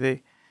say unto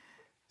thee,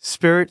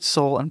 spirit,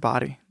 soul, and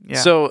body. Yeah.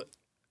 So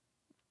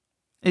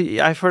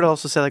I've heard it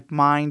also say like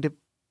mind,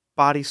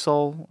 body,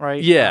 soul,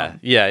 right? Yeah.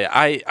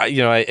 I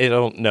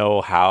don't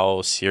know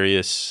how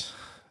serious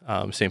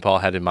St. Paul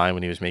had in mind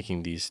when he was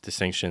making these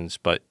distinctions,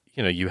 but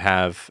you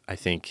have, I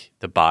think,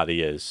 the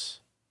body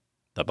is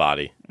the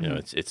body.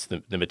 It's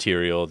the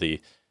material,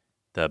 the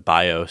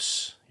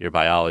bios, your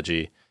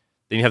biology.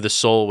 Then you have the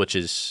soul, which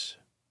is,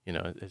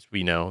 as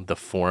we know, the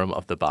form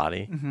of the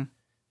body. Mm-hmm.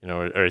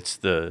 Or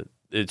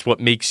it's what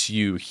makes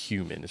you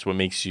human. It's what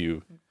makes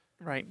you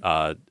right.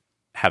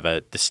 Have a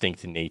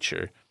distinct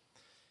nature.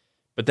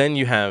 But then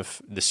you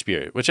have the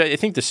spirit, which I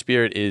think the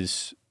spirit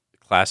is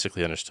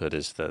classically understood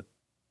as the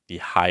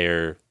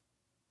higher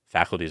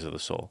faculties of the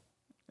soul.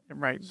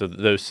 Right. So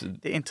those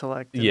the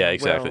intellect. Yeah,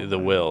 exactly. The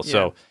will. Yeah.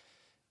 So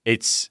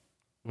it's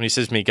when he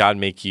says, may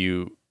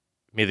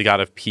the God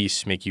of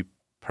peace make you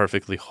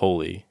perfectly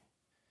holy,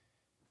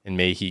 and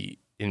may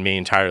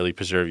entirely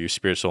preserve your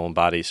spirit, soul, and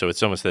body. So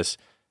it's almost this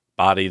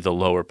body, the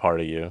lower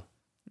part of you.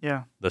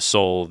 Yeah. The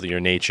soul, your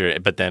nature,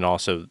 but then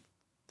also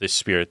the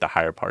spirit, the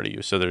higher part of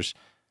you. So there's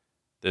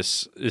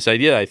this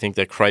idea, I think,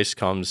 that Christ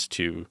comes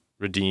to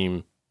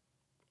redeem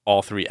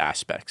all three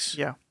aspects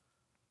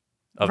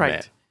of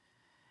man.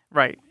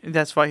 Right.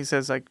 That's why he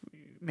says, like,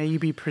 may you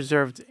be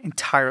preserved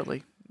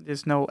entirely.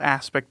 There's no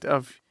aspect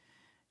of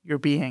your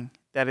being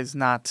that is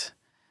not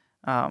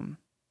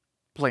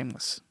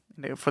blameless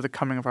for the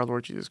coming of our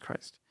Lord Jesus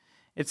Christ.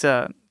 It's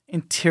a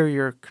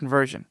interior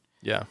conversion.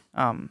 Yeah.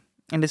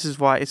 And this is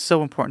why it's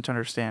so important to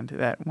understand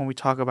that when we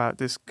talk about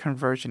this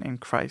conversion in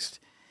Christ,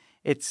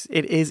 it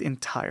is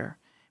entire,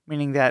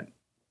 meaning that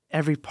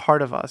every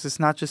part of us, it's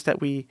not just that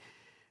we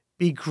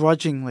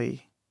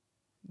begrudgingly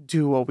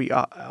do what we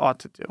ought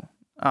to do,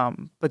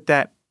 but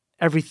that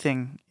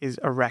everything is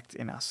erect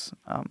in us.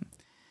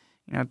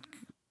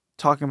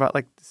 Talking about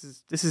like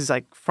this is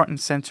like front and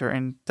center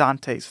in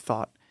Dante's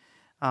thought,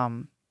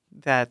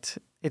 that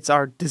it's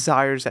our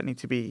desires that need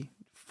to be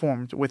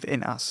formed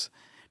within us,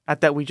 not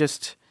that we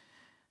just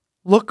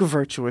look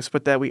virtuous,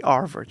 but that we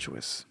are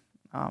virtuous.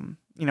 And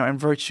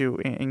virtue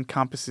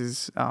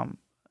encompasses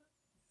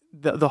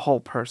the whole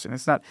person.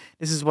 It's not.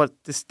 This is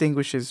what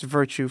distinguishes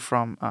virtue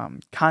from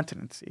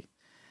continency.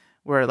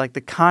 where like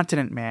the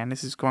continent man,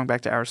 this is going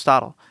back to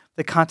Aristotle,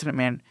 the continent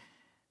man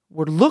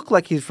would look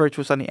like he's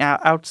virtuous on the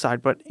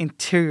outside, but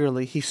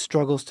interiorly he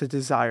struggles to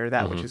desire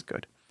that which is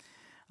good.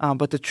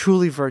 But the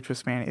truly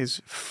virtuous man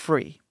is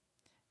free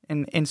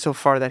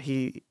insofar that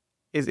he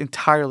is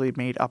entirely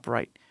made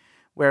upright,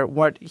 where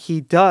what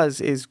he does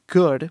is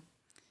good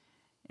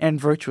and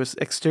virtuous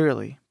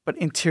exteriorly, but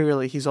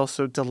interiorly he's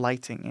also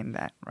delighting in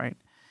that, right?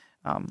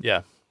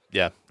 Yeah.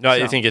 No,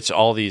 I think it's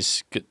all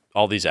these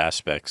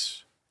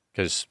aspects,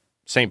 because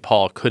St.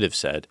 Paul could have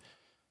said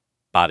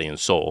body and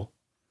soul.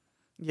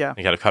 Yeah.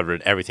 He got to cover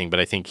everything, but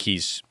I think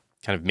he's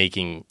kind of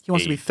making He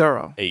wants to be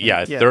thorough.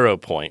 A thorough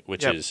point,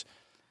 which is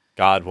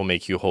God will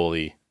make you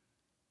holy,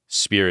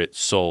 spirit,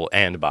 soul,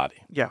 and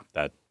body. Yeah.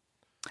 That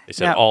they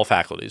said all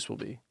faculties will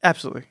be.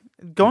 Absolutely.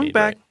 Going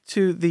back right.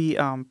 to the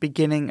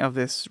beginning of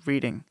this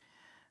reading,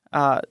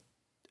 do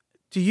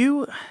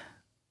you...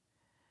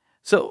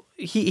 So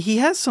he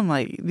has some,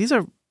 like, these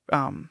are...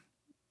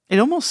 it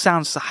almost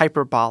sounds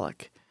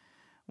hyperbolic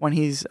when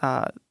he's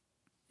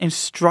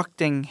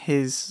instructing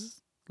his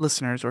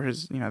listeners, or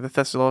his, the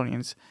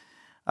Thessalonians,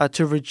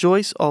 to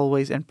rejoice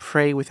always and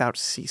pray without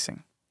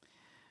ceasing.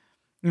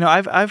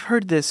 I've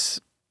heard this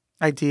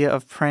idea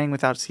of praying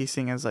without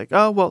ceasing as like,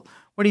 oh, well,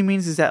 what he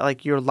means is that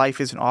like your life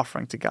is an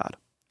offering to God.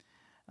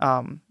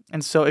 And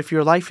so if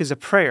your life is a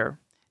prayer,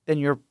 then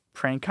you're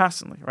praying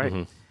constantly,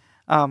 right?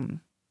 Mm-hmm.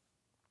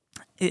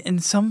 In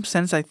some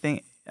sense, I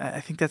think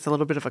that's a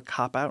little bit of a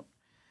cop-out.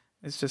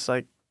 It's just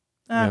like,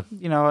 my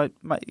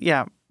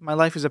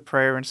life is a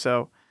prayer, and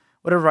so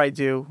whatever I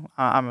do,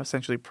 I'm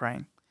essentially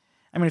praying.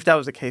 I mean, if that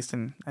was the case,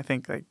 then I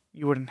think like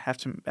you wouldn't have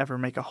to ever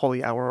make a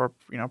holy hour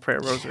or pray a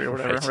rosary or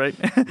whatever, right?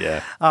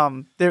 Yeah.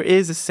 There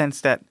is a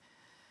sense that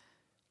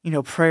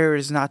prayer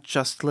is not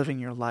just living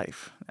your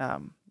life.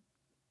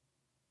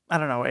 I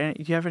don't know.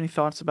 Do you have any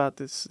thoughts about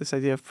this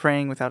idea of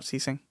praying without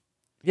ceasing?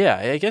 Yeah,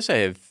 I guess I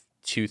have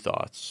two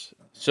thoughts.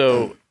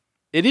 So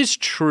it is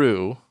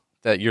true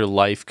that your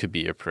life could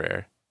be a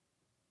prayer,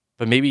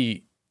 but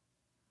maybe.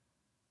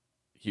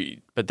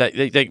 But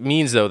that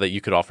means though that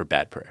you could offer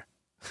bad prayer.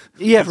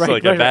 Yeah, right.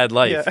 Like a bad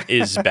life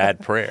is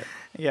bad prayer.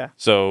 Yeah.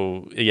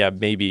 So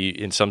maybe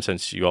in some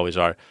sense you always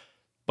are,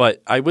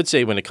 but I would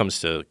say when it comes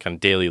to kind of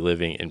daily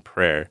living in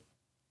prayer,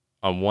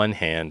 on one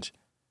hand,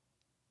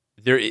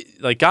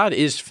 God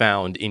is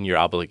found in your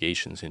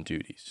obligations and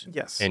duties.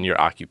 Yes. And your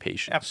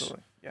occupations.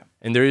 Absolutely. Yeah.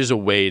 And there is a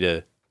way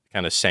to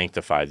kind of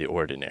sanctify the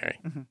ordinary.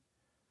 Mm-hmm.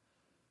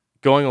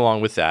 Going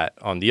along with that,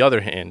 on the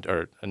other hand,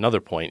 or another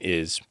point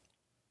is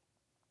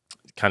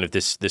kind of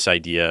this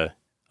idea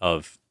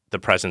of the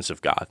presence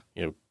of God.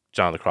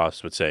 John of the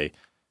Cross would say,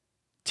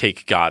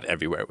 take God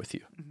everywhere with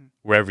you. Mm-hmm.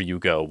 Wherever you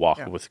go, walk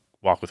with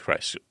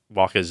Christ.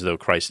 Walk as though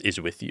Christ is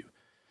with you.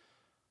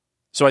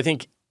 So I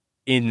think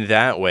in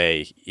that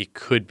way it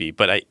could be,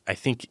 but I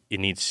think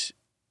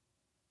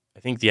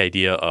the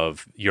idea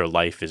of your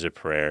life is a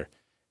prayer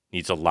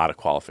needs a lot of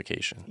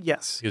qualification.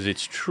 Yes. Because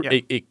it's true.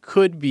 Yeah. It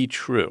could be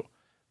true,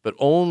 but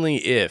only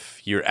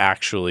if you're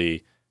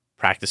actually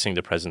practicing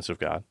the presence of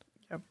God.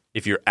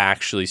 If you're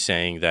actually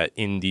saying that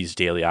in these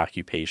daily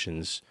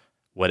occupations,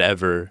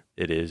 whatever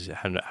it is,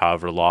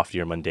 however lofty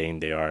or mundane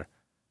they are,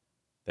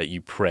 that you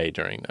pray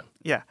during them.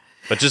 Yeah.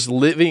 But just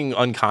living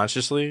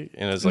unconsciously,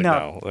 and it's like,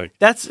 no. Like,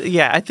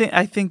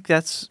 I think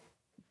that's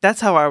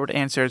how I would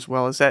answer as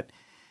well, is that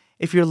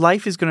if your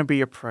life is going to be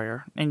a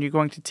prayer and you're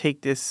going to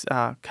take this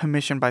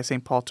commission by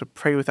St. Paul to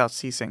pray without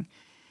ceasing,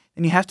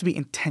 then you have to be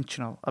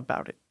intentional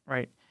about it,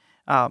 right?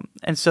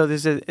 And so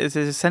there's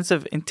a sense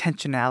of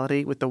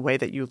intentionality with the way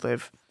that you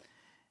live.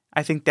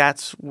 I think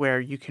that's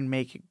where you can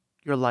make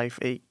your life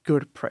a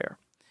good prayer.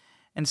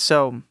 And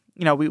so,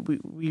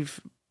 we've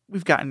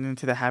gotten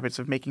into the habits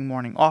of making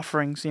morning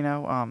offerings,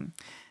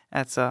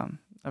 that's a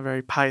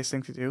very pious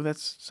thing to do.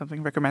 That's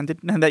something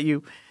recommended, and that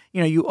you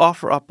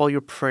offer up all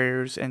your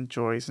prayers and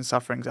joys and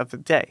sufferings of the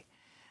day.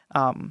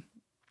 And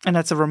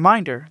that's a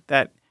reminder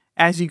that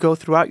as you go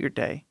throughout your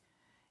day,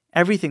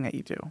 everything that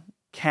you do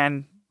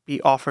can be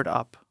offered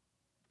up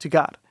to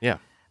God. Yeah.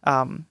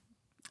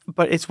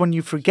 But it's when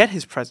you forget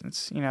his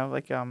presence,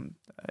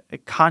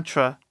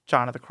 contra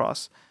John of the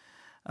Cross,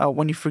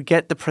 when you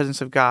forget the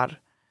presence of God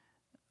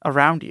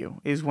around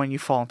you is when you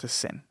fall into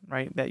sin,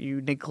 right? That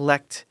you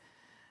neglect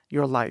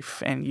your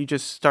life and you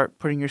just start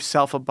putting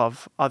yourself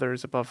above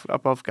others,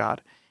 above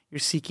God. You're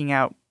seeking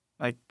out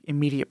like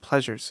immediate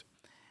pleasures.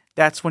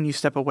 That's when you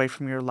step away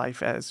from your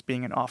life as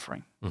being an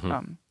offering.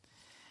 Mm-hmm.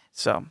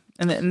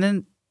 And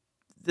then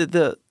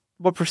the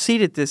what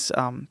preceded this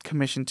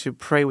commission to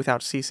pray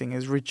without ceasing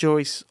is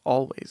rejoice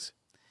always.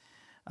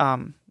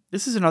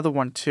 This is another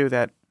one too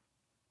that,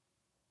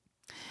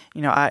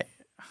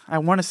 I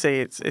want to say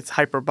it's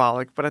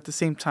hyperbolic, but at the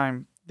same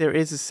time there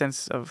is a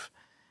sense of,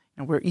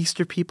 we're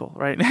Easter people,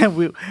 right?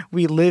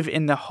 we live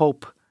in the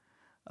hope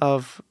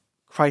of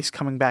Christ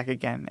coming back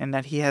again and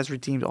that he has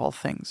redeemed all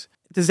things.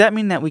 Does that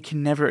mean that we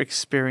can never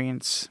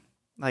experience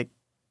like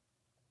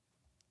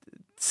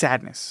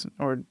sadness,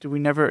 or do we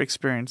never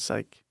experience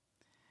like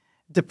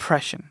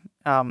depression?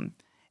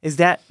 Is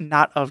that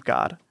not of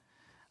God?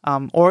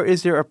 Or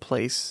is there a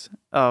place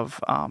of,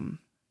 of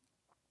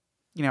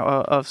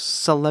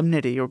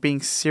solemnity or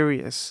being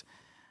serious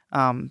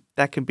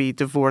that can be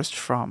divorced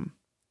from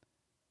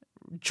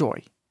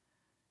joy?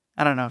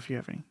 I don't know if you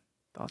have any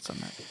thoughts on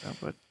that,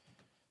 but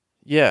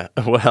Yeah,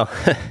 well,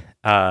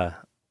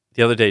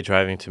 the other day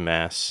driving to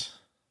Mass,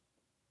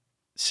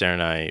 Sarah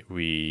and I,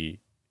 we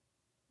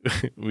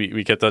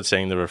kept on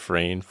saying the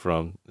refrain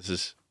from, this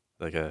is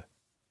like a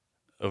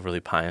overly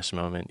pious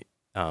moment,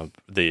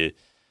 the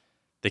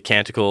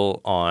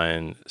canticle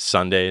on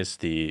Sundays,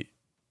 the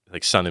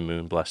like sun and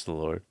moon, bless the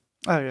Lord,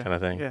 oh yeah, kind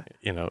of thing.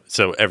 yeah.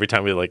 So every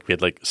time we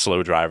had like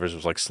slow drivers, it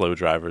was like slow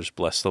drivers,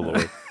 bless the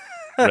Lord,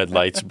 red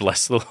lights,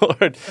 bless the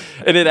Lord,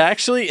 and it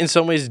actually in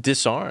some ways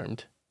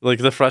disarmed like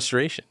the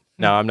frustration.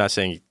 Now I'm not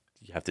saying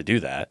you have to do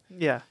that,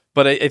 Yeah.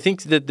 but I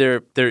think that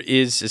there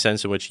is a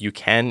sense in which you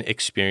can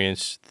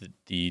experience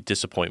the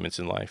disappointments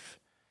in life,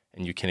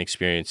 and you can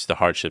experience the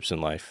hardships in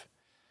life.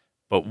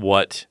 But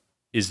what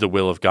is the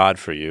will of God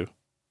for you,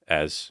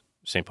 as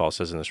St. Paul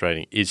says in this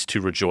writing, is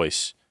to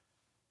rejoice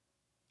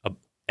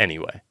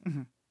anyway.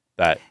 Mm-hmm.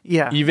 That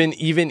Yeah.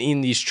 even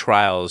in these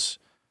trials,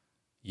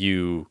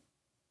 you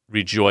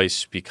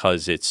rejoice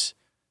because it's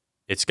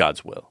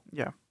God's will.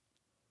 Yeah.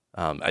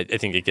 I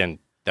think again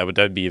that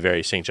would be a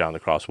very St. John of the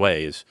Cross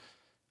way is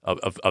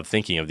of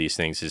thinking of these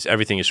things, is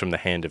everything is from the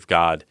hand of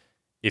God.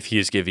 If He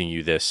is giving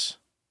you this,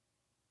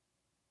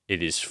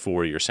 it is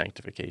for your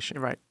sanctification.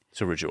 Right.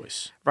 So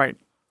rejoice. Right.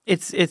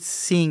 It's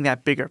seeing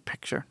that bigger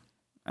picture,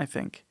 I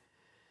think.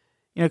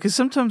 Because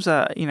sometimes,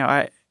 I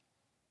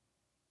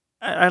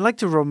like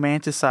to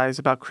romanticize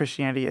about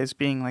Christianity as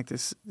being like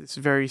this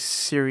very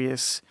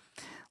serious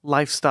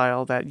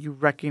lifestyle that you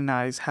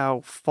recognize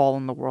how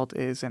fallen the world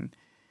is. And,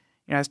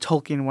 as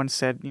Tolkien once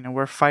said,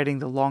 we're fighting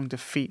the long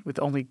defeat with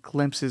only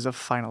glimpses of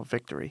final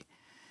victory.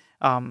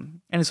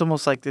 And it's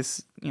almost like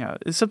this,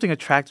 there's something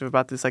attractive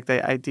about this, like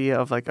the idea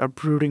of like a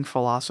brooding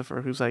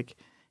philosopher who's like,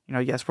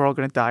 yes, we're all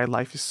going to die.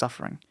 Life is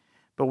suffering,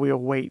 but we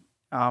await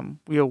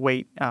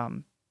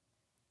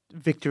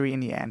victory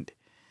in the end.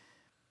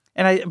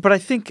 But I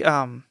think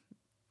to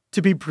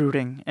be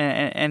brooding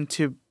and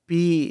to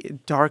be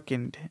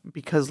darkened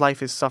because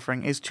life is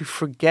suffering is to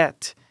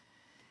forget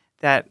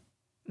that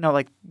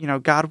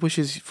God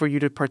wishes for you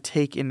to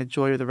partake in the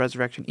joy of the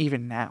resurrection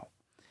even now.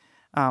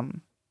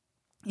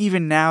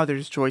 Even now,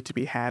 there's joy to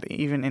be had,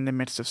 even in the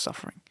midst of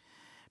suffering.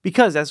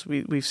 Because, as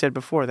we've said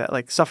before, that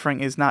like suffering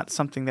is not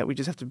something that we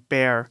just have to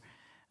bear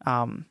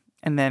and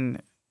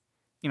then,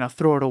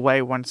 throw it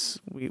away once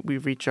we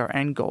reach our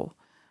end goal.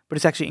 But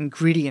it's actually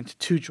ingredient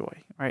to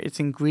joy, right? It's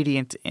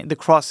ingredient. The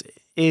cross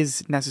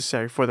is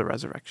necessary for the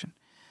resurrection.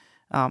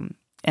 And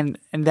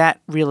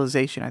that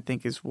realization, I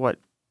think, is what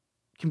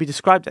can be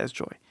described as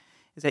joy.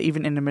 Is that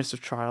even in the midst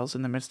of trials,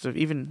 in the midst of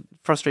even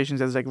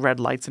frustrations as like red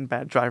lights and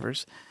bad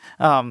drivers,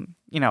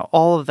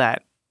 all of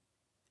that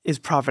is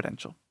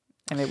providential,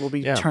 and it will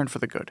be turned for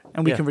the good,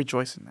 and we can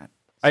rejoice in that.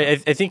 So.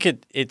 I think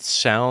it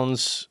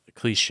sounds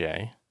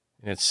cliche,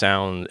 and it's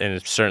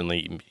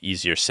certainly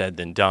easier said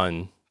than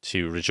done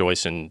to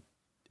rejoice in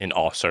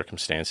all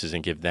circumstances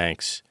and give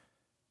thanks,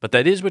 but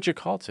that is what you're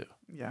called to.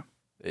 Yeah,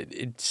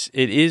 it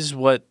is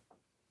what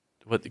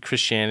the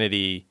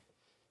Christianity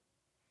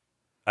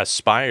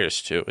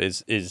aspires to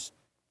is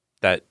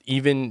that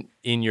even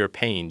in your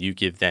pain you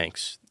give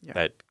thanks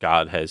that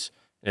God has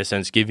in a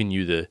sense given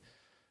you the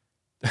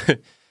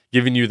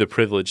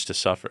privilege to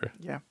suffer.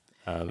 Yeah.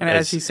 And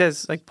as he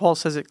says, like Paul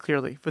says it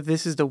clearly, for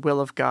this is the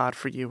will of God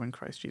for you in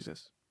Christ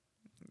Jesus.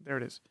 There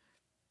it is.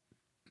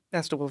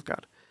 That's the will of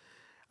God.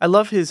 I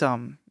love his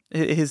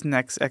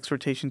next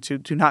exhortation to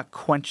do not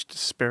quench the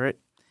spirit.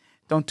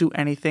 Don't do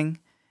anything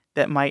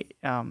that might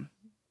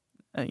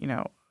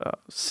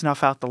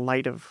snuff out the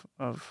light of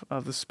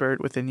the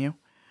spirit within you.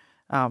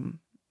 I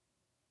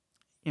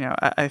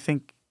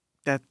think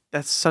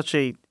that's such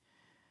a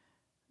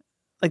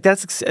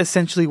that's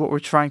essentially what we're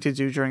trying to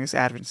do during this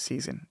Advent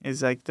season.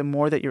 Is like the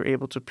more that you're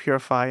able to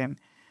purify and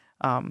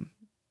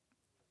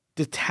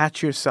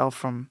detach yourself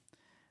from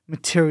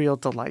material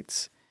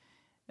delights,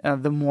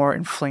 the more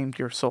inflamed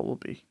your soul will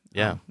be.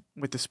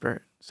 With the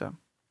Spirit. So.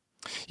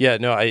 Yeah.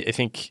 No. I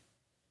think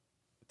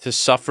to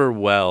suffer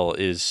well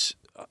is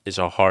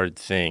a hard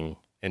thing,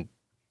 and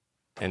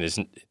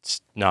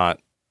it's not,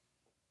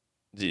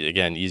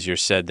 again, easier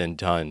said than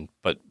done.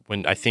 But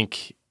when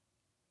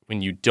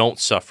you don't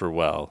suffer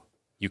well,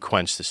 you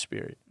quench the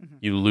Spirit. Mm-hmm.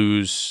 You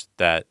lose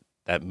that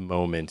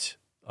moment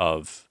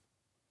of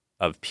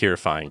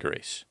purifying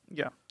grace.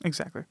 Yeah,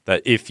 exactly.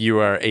 That if you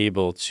are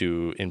able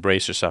to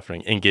embrace your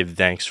suffering and give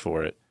thanks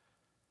for it,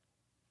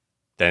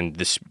 then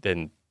the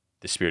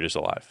Spirit is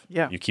alive.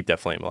 Yeah, you keep that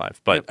flame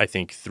alive. But I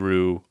think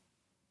through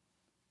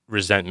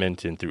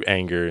resentment and through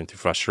anger and through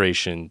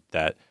frustration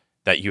that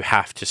you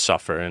have to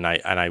suffer, and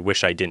I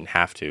wish I didn't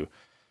have to.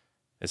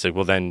 It's like,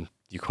 well, then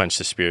you quench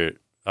the Spirit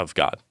of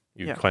God.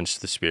 You quench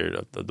the Spirit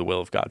of the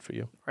will of God for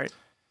you. Right.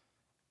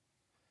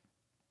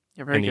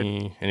 Yeah, very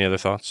good. Any other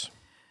thoughts?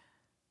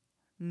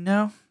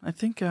 No, I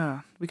think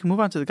we can move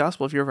on to the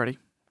gospel if you're ready.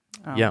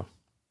 Yeah.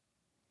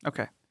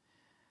 Okay.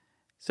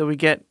 So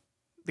the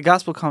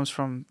gospel comes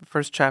from the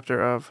first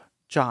chapter of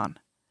John.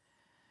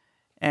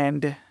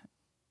 And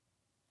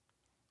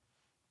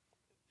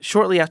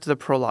shortly after the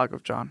prologue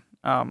of John,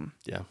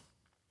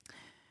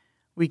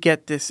 we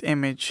get this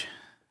image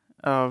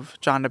of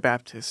John the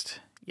Baptist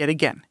yet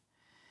again.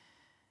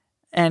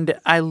 And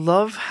I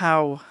love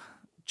how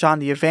John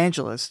the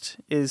Evangelist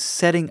is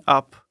setting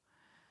up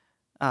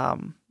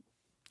John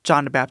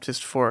the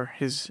Baptist for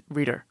his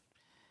reader.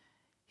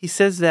 He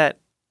says that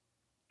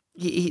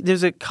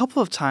there's a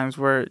couple of times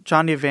where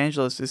John the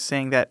Evangelist is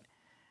saying that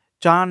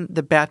John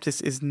the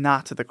Baptist is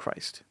not the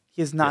Christ.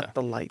 He is not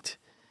the light.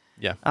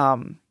 Yeah.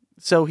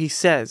 So he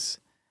says,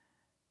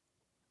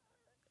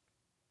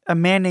 a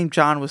man named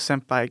John was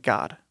sent by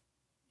God.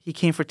 He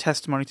came for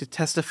testimony to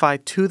testify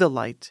to the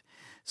light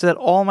so that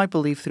all might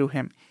believe through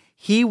him.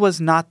 He was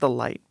not the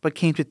light, but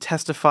came to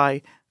testify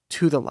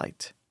to the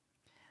light.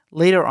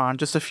 Later on,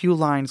 just a few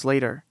lines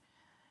later,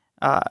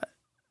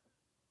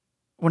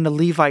 when the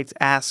Levites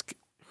ask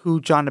who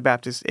John the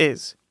Baptist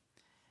is,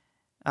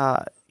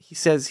 he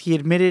says he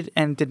admitted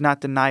and did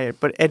not deny it,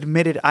 but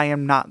admitted, I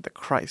am not the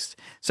Christ.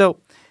 So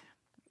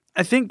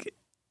I think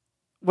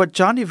what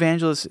John the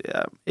Evangelist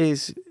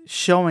is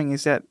showing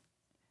is that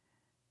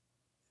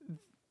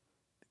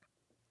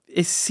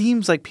it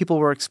seems like people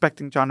were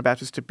expecting John the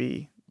Baptist to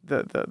be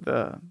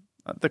the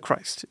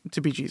Christ,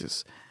 to be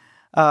Jesus.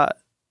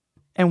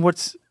 And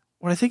what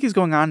I think is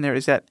going on there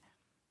is that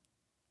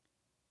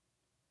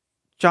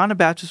John the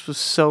Baptist was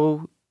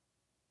so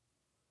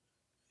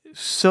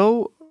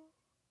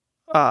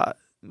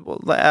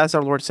as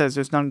our Lord says,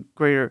 there's none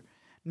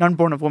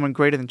born of woman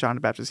greater than John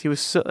the Baptist.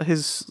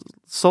 His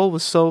soul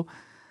was so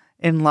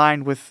in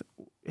line with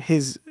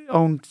his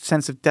own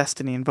sense of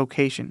destiny and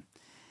vocation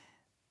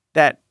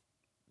that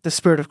the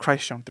Spirit of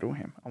Christ shone through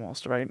him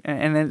almost, right?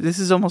 And this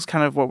is almost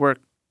kind of what we're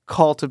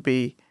called to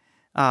be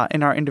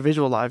in our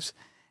individual lives,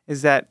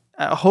 is that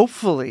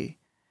hopefully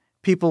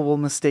people will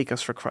mistake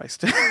us for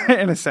Christ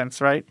in a sense,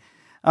 right?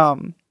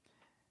 And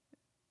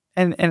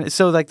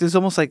so like there's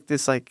almost like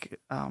this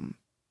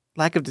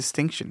lack of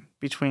distinction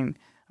between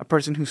a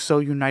person who's so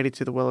united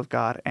to the will of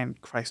God and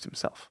Christ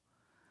himself.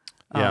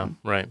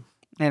 Right.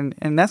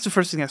 And that's the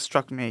first thing that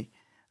struck me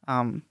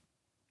in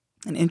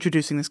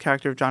introducing this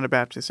character of John the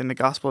Baptist in the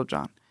Gospel of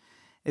John,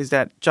 is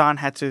that John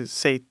had to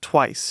say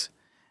twice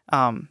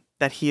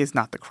that he is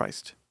not the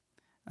Christ.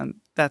 And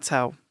that's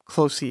how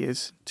close he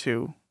is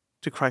to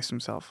Christ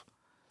himself.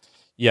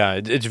 Yeah,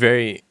 it's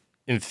very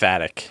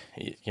emphatic,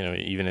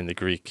 even in the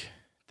Greek,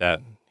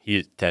 that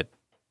he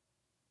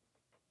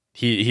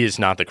is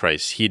not the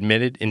Christ. He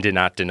admitted and did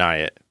not deny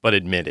it, but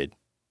admitted,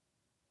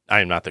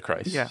 I am not the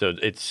Christ. Yeah. So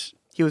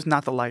he was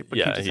not the light, but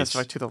came to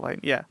testify to the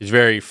light. Yeah. He's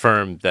very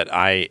firm that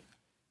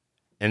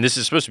and this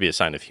is supposed to be a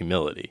sign of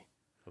humility.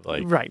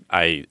 Like, right.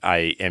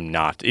 I am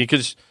not.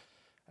 Because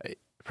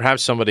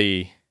perhaps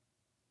somebody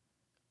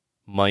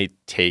might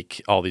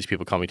take all these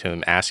people coming to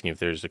him asking if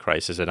there's the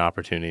Christ as an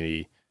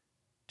opportunity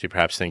to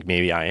perhaps think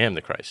maybe I am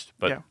the Christ.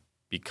 But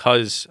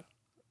because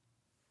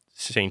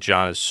St.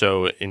 John is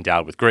so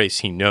endowed with grace,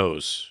 he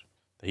knows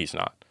that he's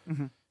not.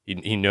 Mm-hmm.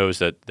 He knows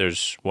that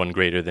there's one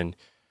greater than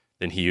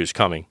he who's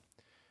coming.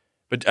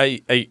 But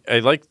I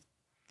like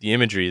the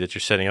imagery that you're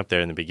setting up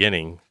there in the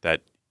beginning,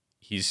 that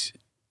he's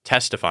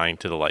testifying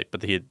to the light,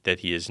 but that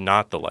he is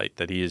not the light,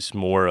 that he is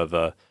more of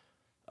a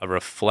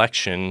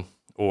reflection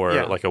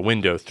or like a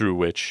window through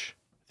which,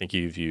 I think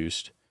you've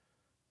used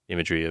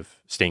imagery of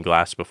stained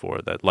glass before,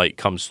 that light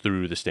comes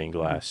through the stained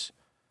glass.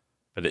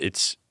 Mm-hmm.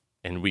 But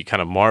and we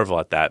kind of marvel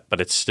at that, but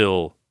it's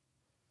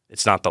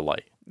not the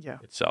light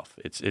itself.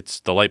 It's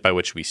the light by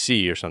which we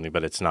see or something,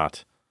 but it's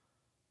not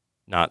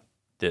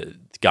the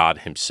God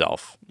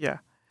himself. Yeah.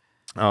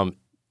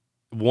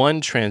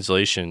 One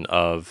translation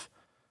of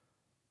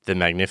the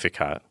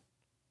Magnificat,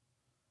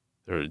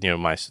 or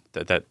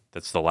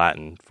that's the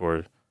Latin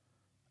for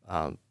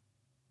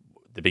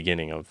the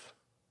beginning of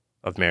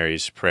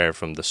Mary's prayer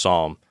from the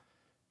Psalm,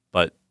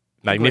 but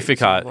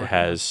Magnificat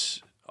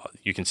has,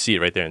 you can see it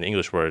right there in the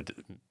English word,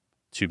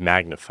 to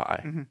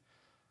magnify. Mm-hmm.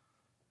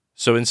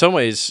 So in some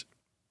ways,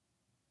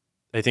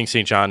 I think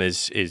St. John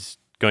is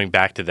going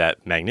back to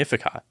that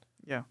Magnificat,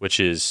 which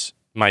is,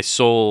 my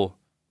soul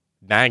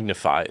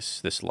magnifies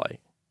this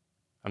light.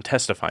 I'm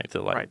testifying to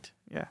the light. Right.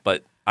 Yeah.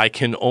 But I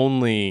can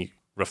only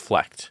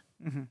reflect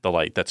the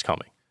light that's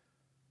coming.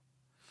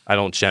 I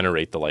don't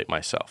generate the light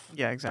myself.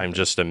 Yeah, exactly. I'm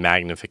just a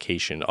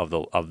magnification of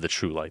the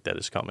true light that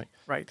is coming.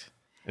 Right.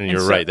 And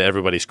you're right that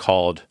everybody's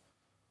called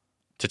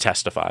to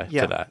testify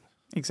to that.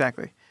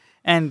 Exactly.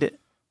 And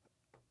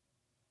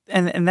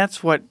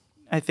that's what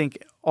I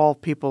think all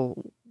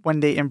people,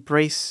 when they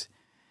embrace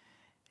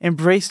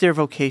their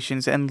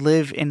vocations and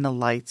live in the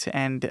light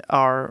and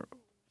are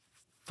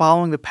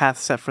following the path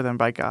set for them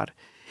by God,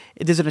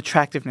 there's an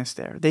attractiveness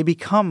there. They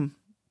become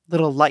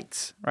little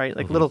lights, right?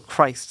 Like little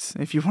Christs,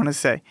 if you want to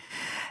say.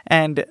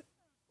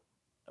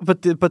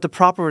 But the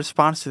proper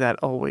response to that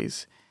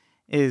always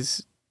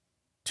is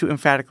to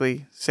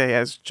emphatically say,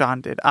 as John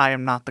did, I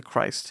am not the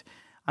Christ.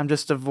 I'm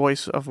just a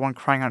voice of one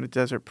crying out in the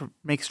desert,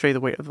 make straight the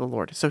way of the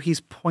Lord. So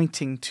he's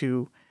pointing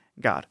to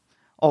God,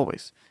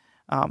 always.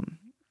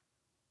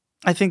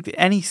 I think that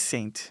any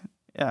saint,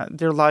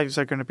 their lives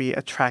are going to be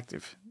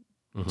attractive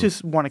to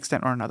one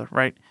extent or another,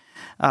 right?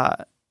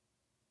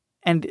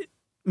 And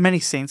many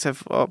saints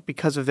have,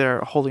 because of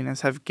their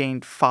holiness, have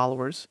gained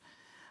followers.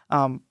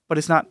 But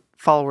it's not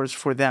followers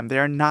for them. They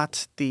are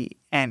not the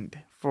end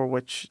for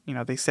which,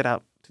 they set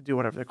out to do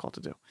whatever they're called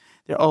to do.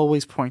 They're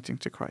always pointing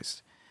to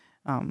Christ.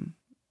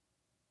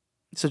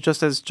 So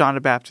just as John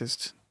the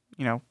Baptist,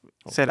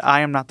 said, "I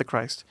am not the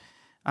Christ.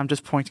 I'm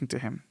just pointing to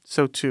him."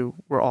 So too,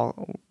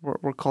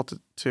 we're called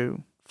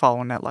to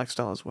follow in that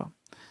lifestyle as well.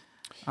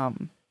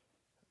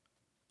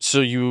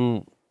 So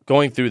you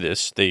going through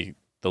this, the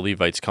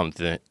Levites come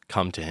to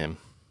him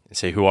and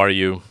say, "Who are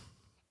you?"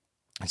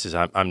 He says,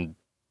 "I'm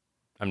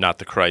not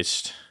the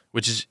Christ,"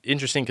 which is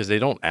interesting because they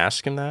don't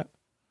ask him that.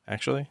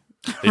 Actually,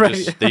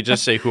 they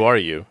just say, "Who are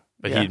you?"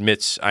 But he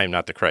admits, "I am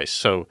not the Christ."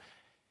 So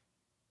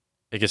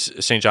I guess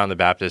St. John the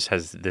Baptist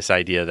has this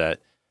idea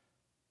that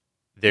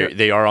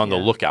they are on the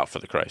lookout for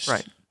the Christ,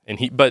 right?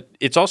 But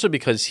it's also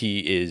because he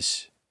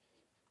is,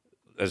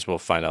 as we'll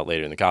find out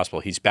later in the gospel,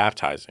 he's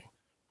baptizing.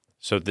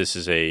 So this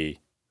is a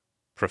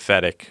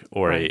prophetic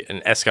or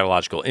an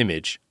eschatological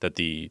image that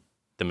the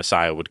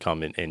Messiah would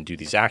come and do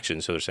these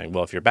actions. So they're saying,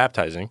 well, if you're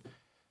baptizing,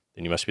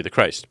 then you must be the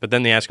Christ. But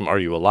then they ask him, "Are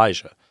you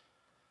Elijah?"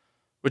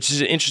 Which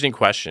is an interesting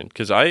question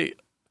because I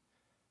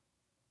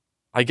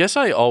guess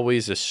I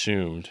always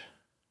assumed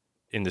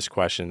in this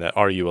question that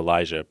 "Are you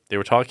Elijah?" they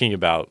were talking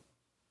about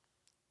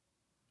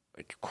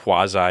like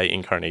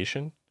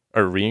quasi-incarnation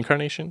or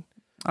reincarnation.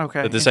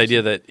 Okay. But this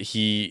idea that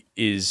he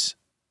is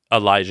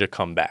Elijah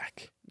come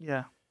back.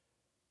 Yeah.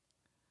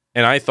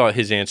 And I thought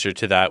his answer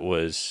to that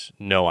was,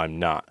 "No, I'm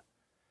not."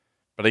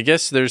 But I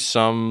guess there's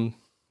some,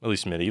 at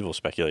least medieval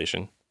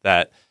speculation,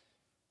 that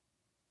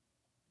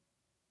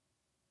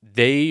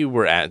the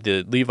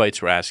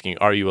Levites were asking,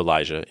 "Are you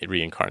Elijah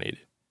reincarnated?"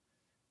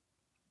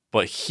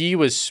 But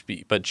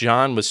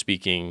John was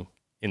speaking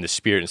in the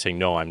spirit and saying,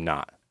 "No, I'm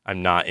not.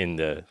 I'm not in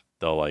the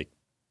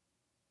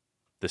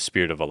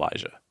spirit of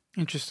Elijah."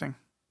 Interesting.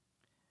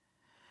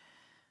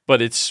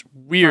 But it's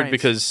weird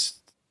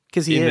because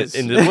he is.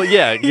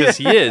 Because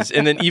he is.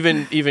 And then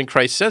even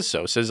Christ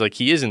says like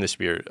he is in the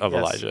spirit of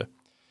Elijah.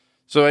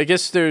 So I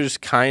guess there's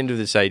kind of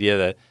this idea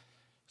that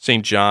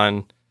St.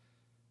 John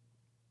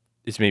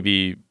is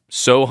maybe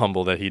so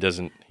humble that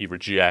he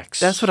rejects.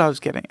 That's what I was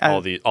getting.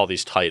 All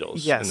these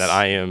titles. Yes. And that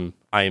I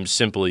am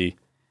simply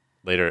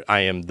later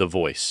I am the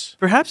voice.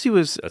 Perhaps he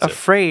was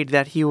afraid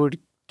that he would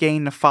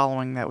gain a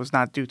following that was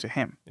not due to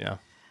him. Yeah.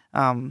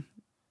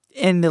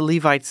 And the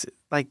Levites,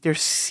 like, they're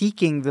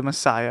seeking the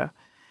Messiah.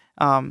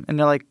 And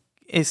they're like,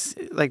 it's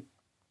like,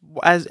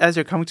 as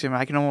they're coming to him,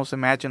 I can almost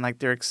imagine like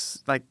they're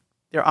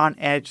on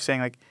edge, saying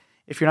like,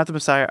 "If you're not the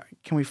Messiah,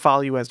 can we follow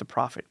you as the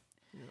prophet?"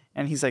 Yeah.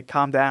 And he's like,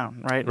 "Calm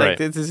down," right? Like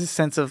there's this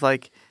sense of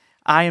like,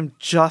 I am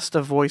just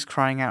a voice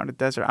crying out in the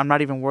desert. I'm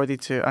not even worthy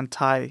to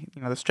untie,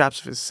 the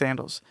straps of his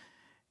sandals.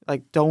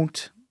 Like,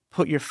 don't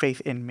put your faith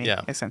in me,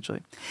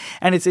 essentially.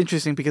 And it's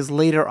interesting because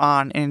later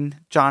on in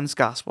John's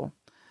gospel,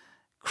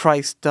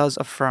 Christ does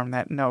affirm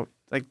that no,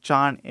 like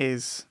John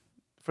is.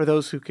 For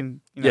those who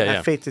can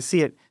have faith to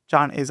see it,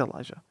 John is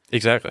Elijah.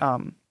 Exactly.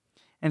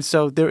 And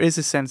so there is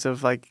a sense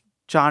of like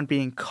John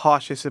being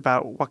cautious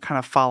about what kind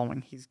of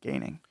following he's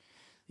gaining.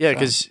 Yeah,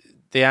 because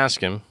they ask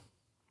him,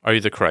 "Are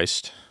you the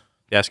Christ?"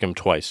 They ask him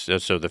twice,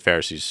 so the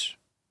Pharisees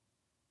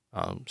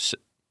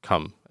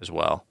come as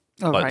well.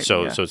 Oh, but right,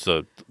 so it's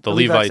the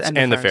Levites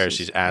and the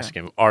Pharisees ask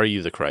him, "Are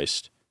you the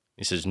Christ?"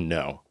 He says,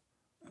 "No."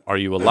 "Are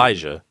you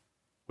Elijah?"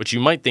 Which you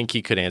might think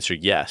he could answer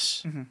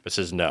yes, but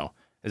says no.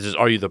 It says,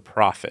 "Are you the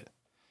prophet?"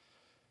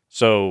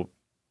 So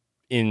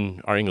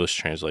in our English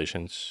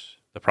translations,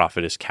 the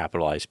prophet is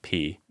capitalized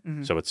P.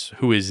 So it's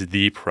who is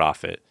the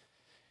prophet.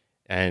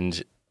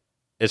 And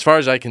as far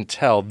as I can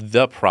tell,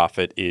 the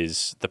prophet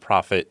is the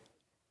prophet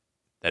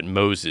that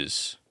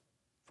Moses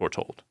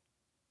foretold.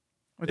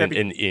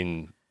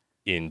 In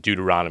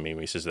Deuteronomy,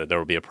 when he says that there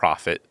will be a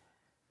prophet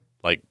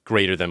like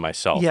greater than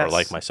myself or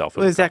like myself.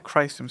 Well, is that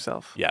Christ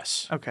himself?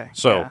 Yes. Okay.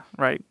 So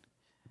right.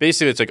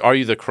 Basically, it's like, "Are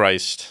you the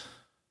Christ?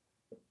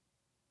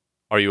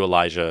 Are you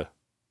Elijah?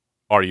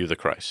 Are you the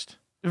Christ?"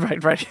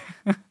 Right.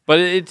 But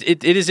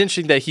it is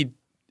interesting that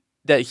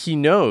he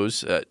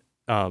knows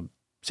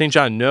St.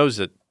 John knows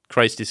that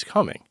Christ is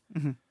coming.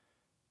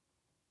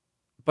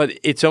 But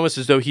it's almost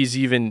as though he's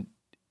even.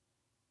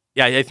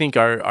 Yeah, I think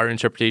our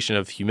interpretation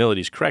of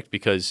humility is correct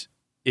because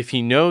if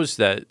he knows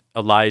that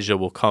Elijah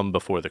will come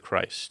before the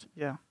Christ,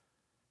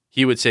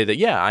 he would say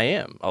that I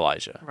am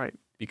Elijah, right?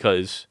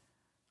 Because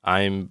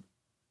I'm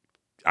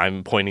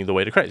pointing the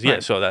way to Christ. Right. Yeah,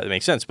 so that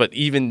makes sense. But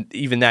even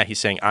that, he's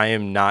saying, "I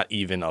am not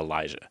even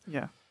Elijah."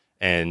 Yeah.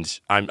 And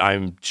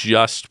I'm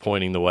just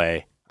pointing the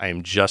way. I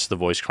am just the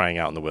voice crying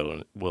out in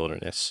the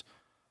wilderness.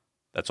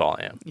 That's all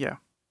I am. Yeah.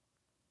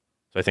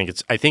 So I think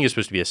it's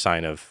supposed to be a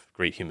sign of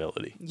great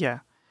humility.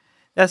 Yeah.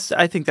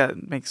 I think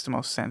that makes the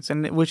most sense.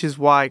 And which is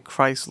why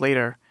Christ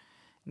later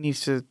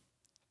needs to,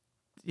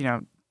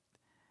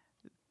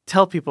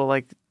 tell people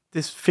like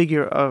this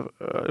figure of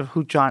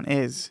who John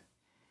is.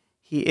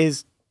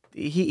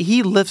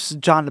 He lifts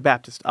John the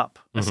Baptist up,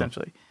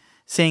 essentially,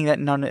 saying that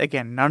none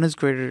is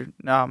greater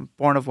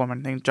born of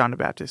woman than John the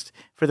Baptist.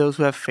 For those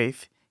who have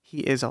faith, he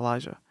is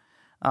Elijah.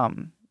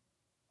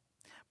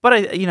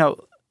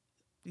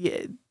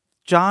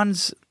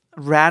 John's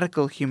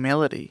radical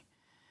humility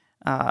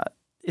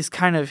is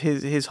kind of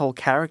his whole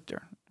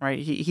character, right?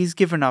 He's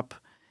given up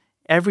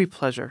every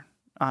pleasure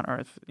on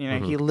earth.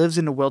 He lives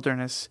in the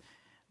wilderness,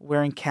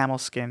 wearing camel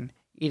skin,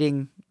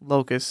 eating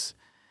locusts.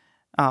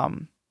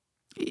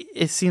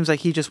 It seems like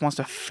he just wants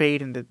to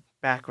fade into the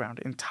background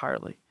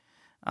entirely.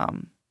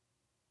 And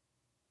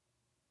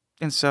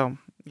so,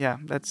 yeah,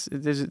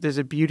 there's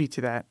a beauty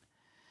to that.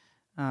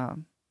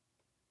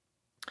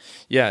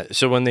 Yeah.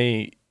 So when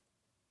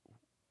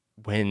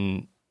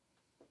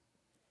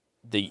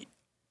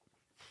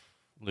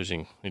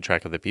losing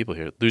track of the people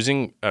here,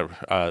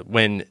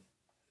 when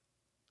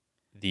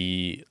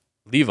the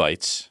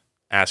Levites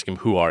ask him,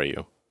 "Who are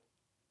you?"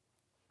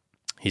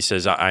 He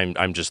says,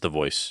 "I'm just the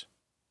voice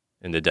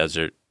in the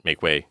desert.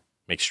 Make way,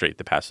 make straight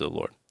the path of the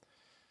Lord."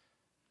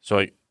 So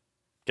I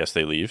guess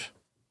they leave,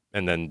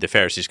 and then the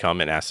Pharisees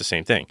come and ask the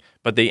same thing.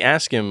 But they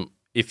ask him,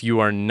 "If you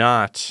are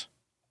not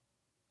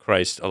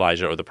Christ,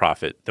 Elijah, or the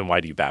prophet, then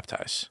why do you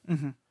baptize?"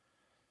 Mm-hmm.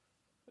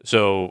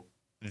 So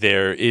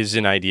there is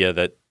an idea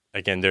that,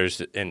 again,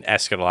 there's an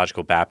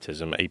eschatological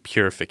baptism, a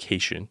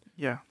purification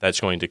that's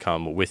going to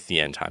come with the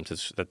end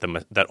times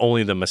that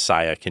only the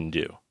Messiah can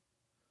do.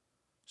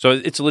 So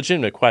it's a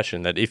legitimate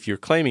question that if you're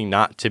claiming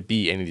not to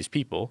be any of these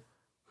people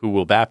who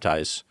will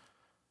baptize,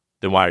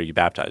 then why are you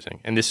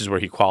baptizing? And this is where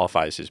he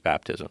qualifies his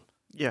baptism.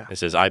 Yeah. It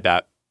says, I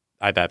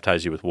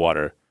baptize you with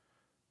water,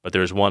 but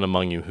there is one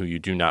among you who you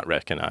do not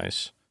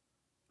recognize,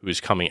 who is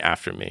coming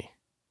after me,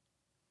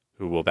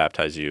 who will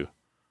baptize you.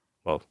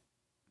 Well,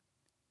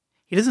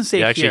 he doesn't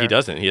say it actually, here. he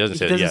doesn't. He doesn't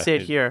say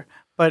it here.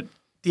 But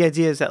the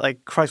idea is that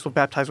like Christ will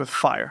baptize with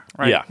fire,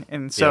 right? Yeah.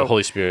 And so the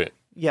Holy Spirit.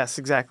 Yes,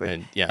 exactly.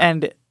 And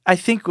And I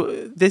think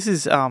this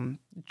is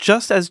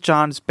just as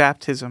John's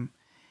baptism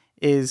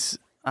is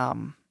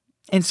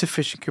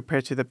insufficient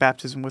compared to the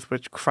baptism with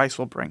which Christ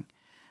will bring.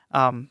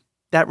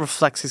 That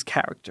reflects his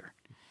character.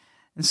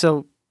 And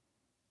so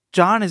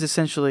John is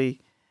essentially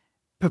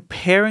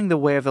preparing the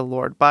way of the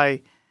Lord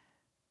by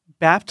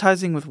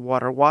baptizing with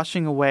water,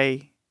 washing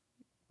away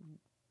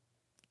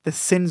the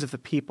sins of the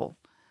people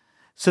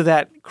so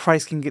that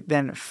Christ can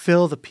then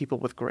fill the people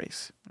with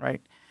grace,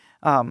 right?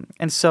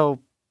 And so,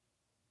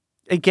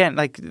 again,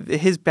 like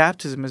his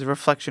baptism is a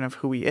reflection of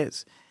who he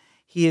is.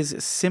 He is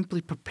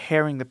simply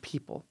preparing the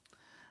people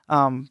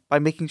by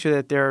making sure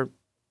that their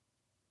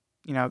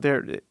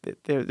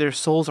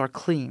souls are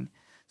clean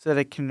so that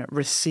it can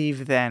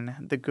receive then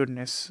the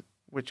goodness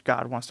which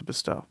God wants to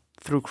bestow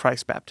through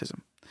Christ's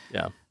baptism.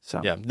 Yeah. So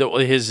yeah,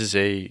 his is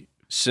a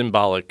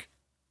symbolic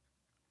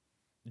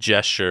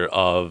gesture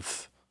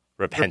of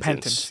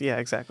repentance. Yeah,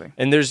 exactly.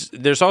 And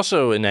there's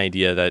also an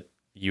idea that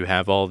you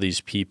have all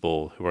these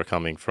people who are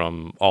coming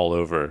from all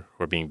over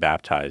who are being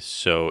baptized.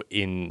 So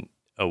in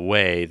a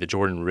way, the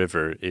Jordan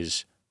River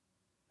is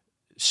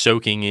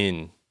soaking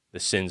in the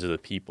sins of the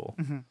people.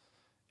 Mm-hmm.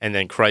 And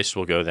then Christ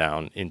will go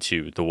down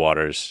into the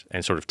waters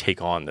and sort of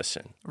take on the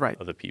sin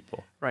of the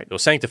people. Right. He'll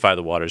sanctify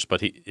the waters,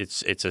 but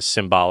it's a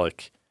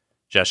symbolic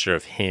gesture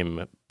of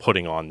him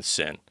putting on the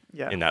sin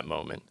in that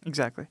moment.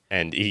 Exactly.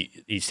 And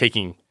he's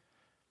taking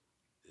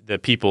the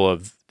people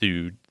of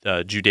the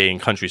Judean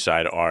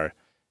countryside are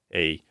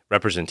a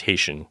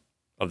representation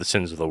of the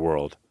sins of the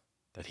world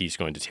that he's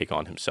going to take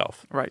on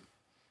himself. Right.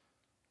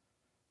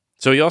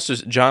 So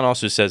John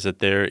also says that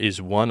there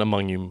is one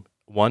among you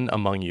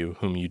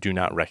whom you do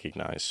not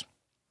recognize.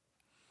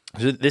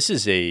 So this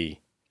is a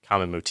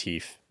common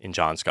motif in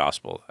John's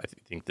gospel. I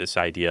think this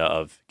idea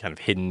of kind of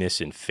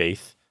hiddenness in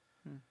faith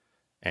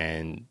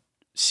and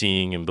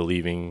seeing and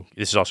believing.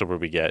 This is also where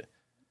we get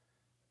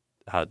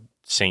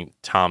St.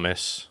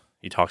 Thomas.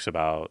 He talks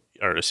about,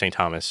 or St.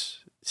 Thomas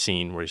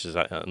scene where he says,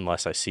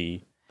 unless I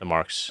see the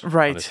marks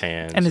on his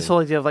hands. And this whole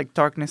idea of like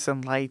darkness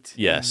and light.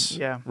 Yes.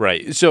 And,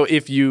 right. So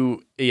if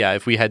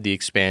we had the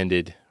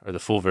expanded or the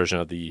full version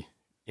of the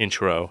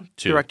intro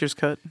to director's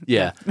cut.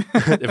 Yeah.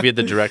 If we had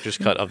the director's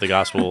cut of the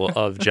Gospel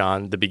of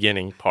John, the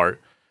beginning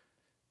part,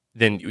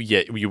 then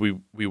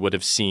we would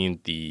have seen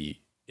the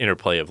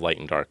interplay of light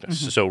and darkness.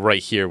 Mm-hmm. So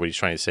right here, what he's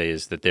trying to say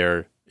is that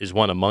there is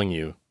one among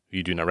you who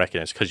you do not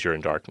recognize because you're in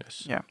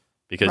darkness. Yeah.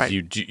 Because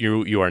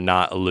you are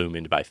not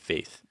illumined by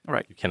faith.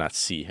 Right. You cannot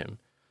see him.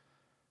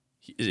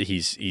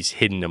 He's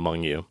hidden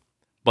among you.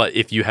 But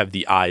if you have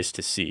the eyes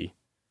to see,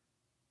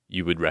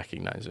 you would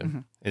recognize him. Mm-hmm.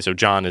 And so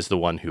John is the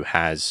one who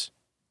has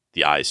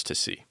the eyes to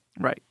see.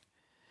 Right.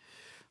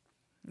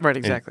 Right,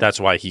 exactly. And that's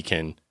why he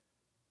can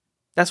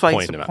That's why he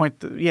has to point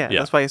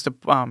that's why he has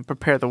to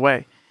prepare the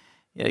way.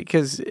 Yeah,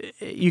 because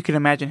you can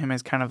imagine him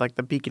as kind of like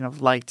the beacon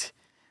of light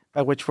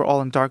by which we're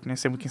all in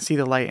darkness and we can see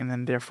the light and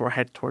then therefore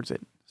head towards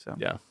it. So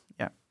yeah.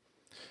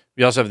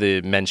 We also have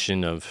the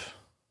mention of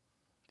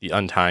the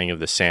untying of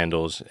the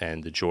sandals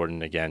and the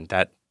Jordan again.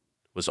 That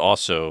was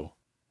also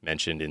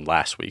mentioned in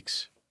last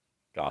week's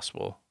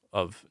gospel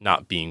of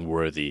not being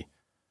worthy.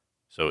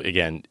 So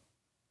again,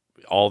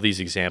 all these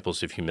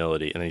examples of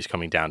humility, and then he's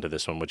coming down to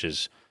this one, which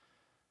is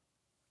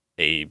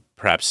a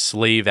perhaps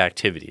slave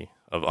activity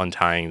of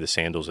untying the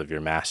sandals of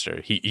your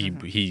master.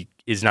 He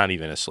is not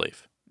even a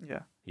slave.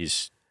 Yeah.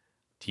 He's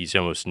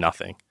almost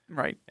nothing.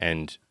 Right.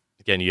 And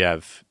again, you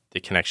have the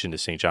connection to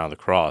St. John of the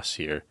Cross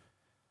here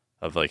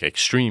of like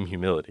extreme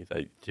humility,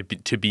 that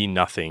to be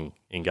nothing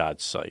in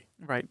God's sight.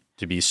 Right.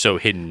 To be so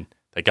hidden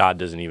that God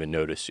doesn't even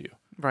notice you.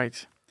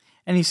 Right.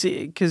 And you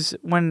see, because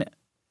when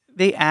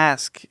they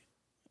ask,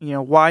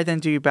 why then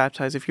do you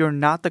baptize if you're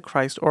not the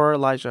Christ or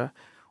Elijah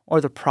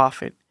or the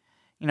prophet?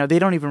 They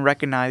don't even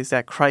recognize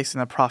that Christ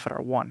and the prophet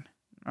are one.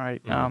 All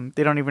right. Mm-hmm.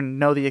 They don't even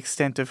know the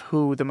extent of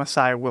who the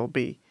Messiah will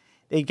be.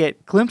 They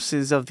get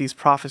glimpses of these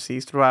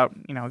prophecies throughout,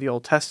 the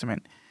Old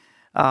Testament.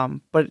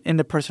 But in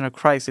the person of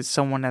Christ, it's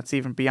someone that's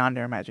even beyond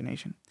their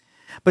imagination.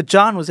 But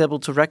John was able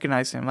to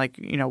recognize him. Like,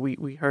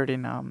 we heard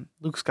in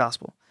Luke's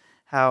gospel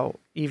how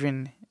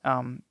even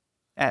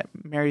at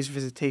Mary's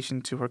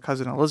visitation to her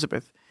cousin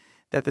Elizabeth,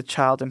 that the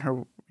child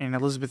in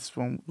Elizabeth's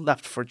womb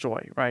leapt for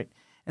joy, right?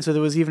 And so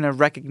there was even a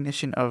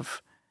recognition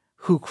of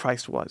who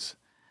Christ was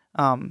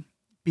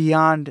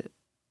beyond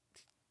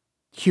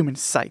human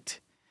sight.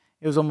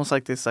 It was almost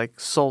like this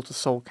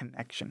soul-to-soul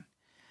connection.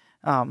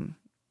 And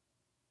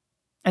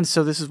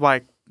so this is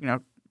why,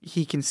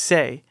 he can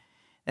say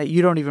that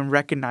you don't even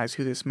recognize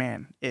who this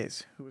man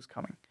is who is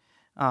coming.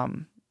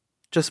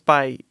 Just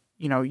by,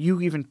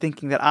 you even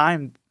thinking that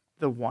I'm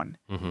the one,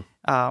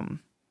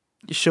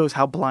 it shows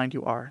how blind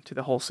you are to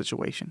the whole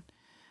situation.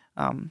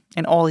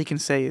 And all he can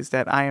say is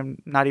that I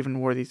am not even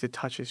worthy to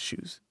touch his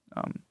shoes.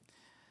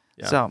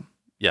 They're on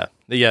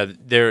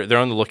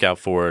the lookout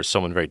for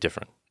someone very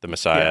different. The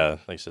Messiah,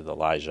 like I said,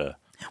 Elijah.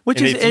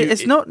 Which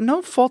is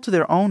no fault to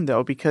their own,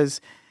 though,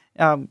 because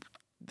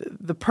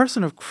the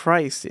person of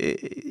Christ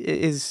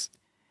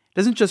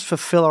doesn't just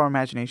fulfill our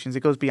imaginations;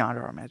 it goes beyond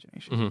our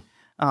imagination.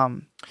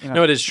 Mm-hmm.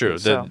 No, it is true.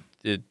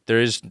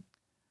 There is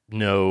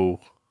no,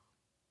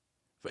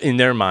 in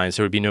their minds,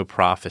 there would be no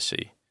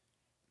prophecy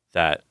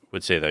that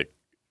would say that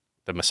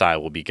the Messiah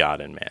will be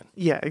God and man.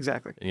 Yeah,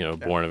 exactly.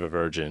 Born of a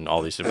virgin,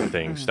 all these different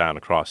things down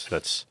across.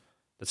 That's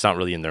not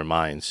really in their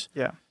minds.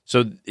 Yeah.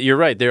 So you're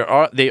right. They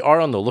are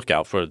on the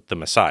lookout for the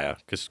Messiah,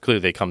 because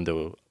clearly they come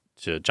to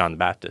John the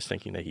Baptist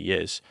thinking that he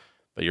is.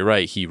 But you're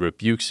right. He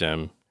rebukes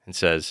him and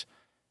says,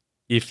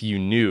 "If you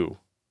knew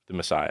the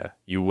Messiah,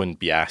 you wouldn't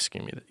be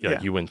asking me.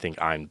 You wouldn't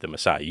think I'm the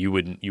Messiah. You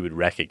would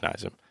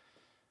recognize him.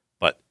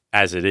 But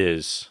as it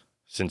is,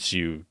 since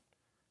you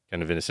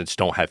kind of in a sense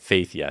don't have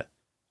faith yet,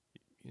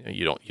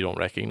 you don't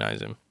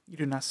recognize him. You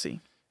do not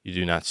see. You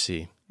do not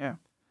see. Yeah.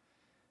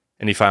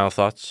 Any final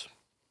thoughts?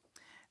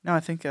 No, I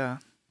think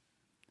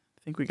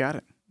we got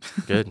it.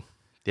 Good.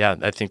 Yeah,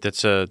 I think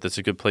that's a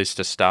good place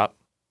to stop.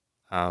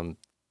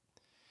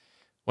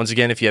 Once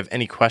again, if you have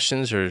any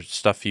questions or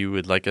stuff you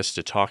would like us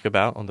to talk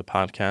about on the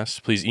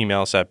podcast, please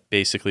email us at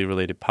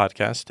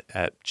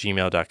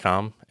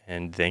basicallyrelatedpodcast@gmail.com.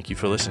 And thank you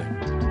for listening.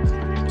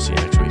 We'll see you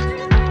next time.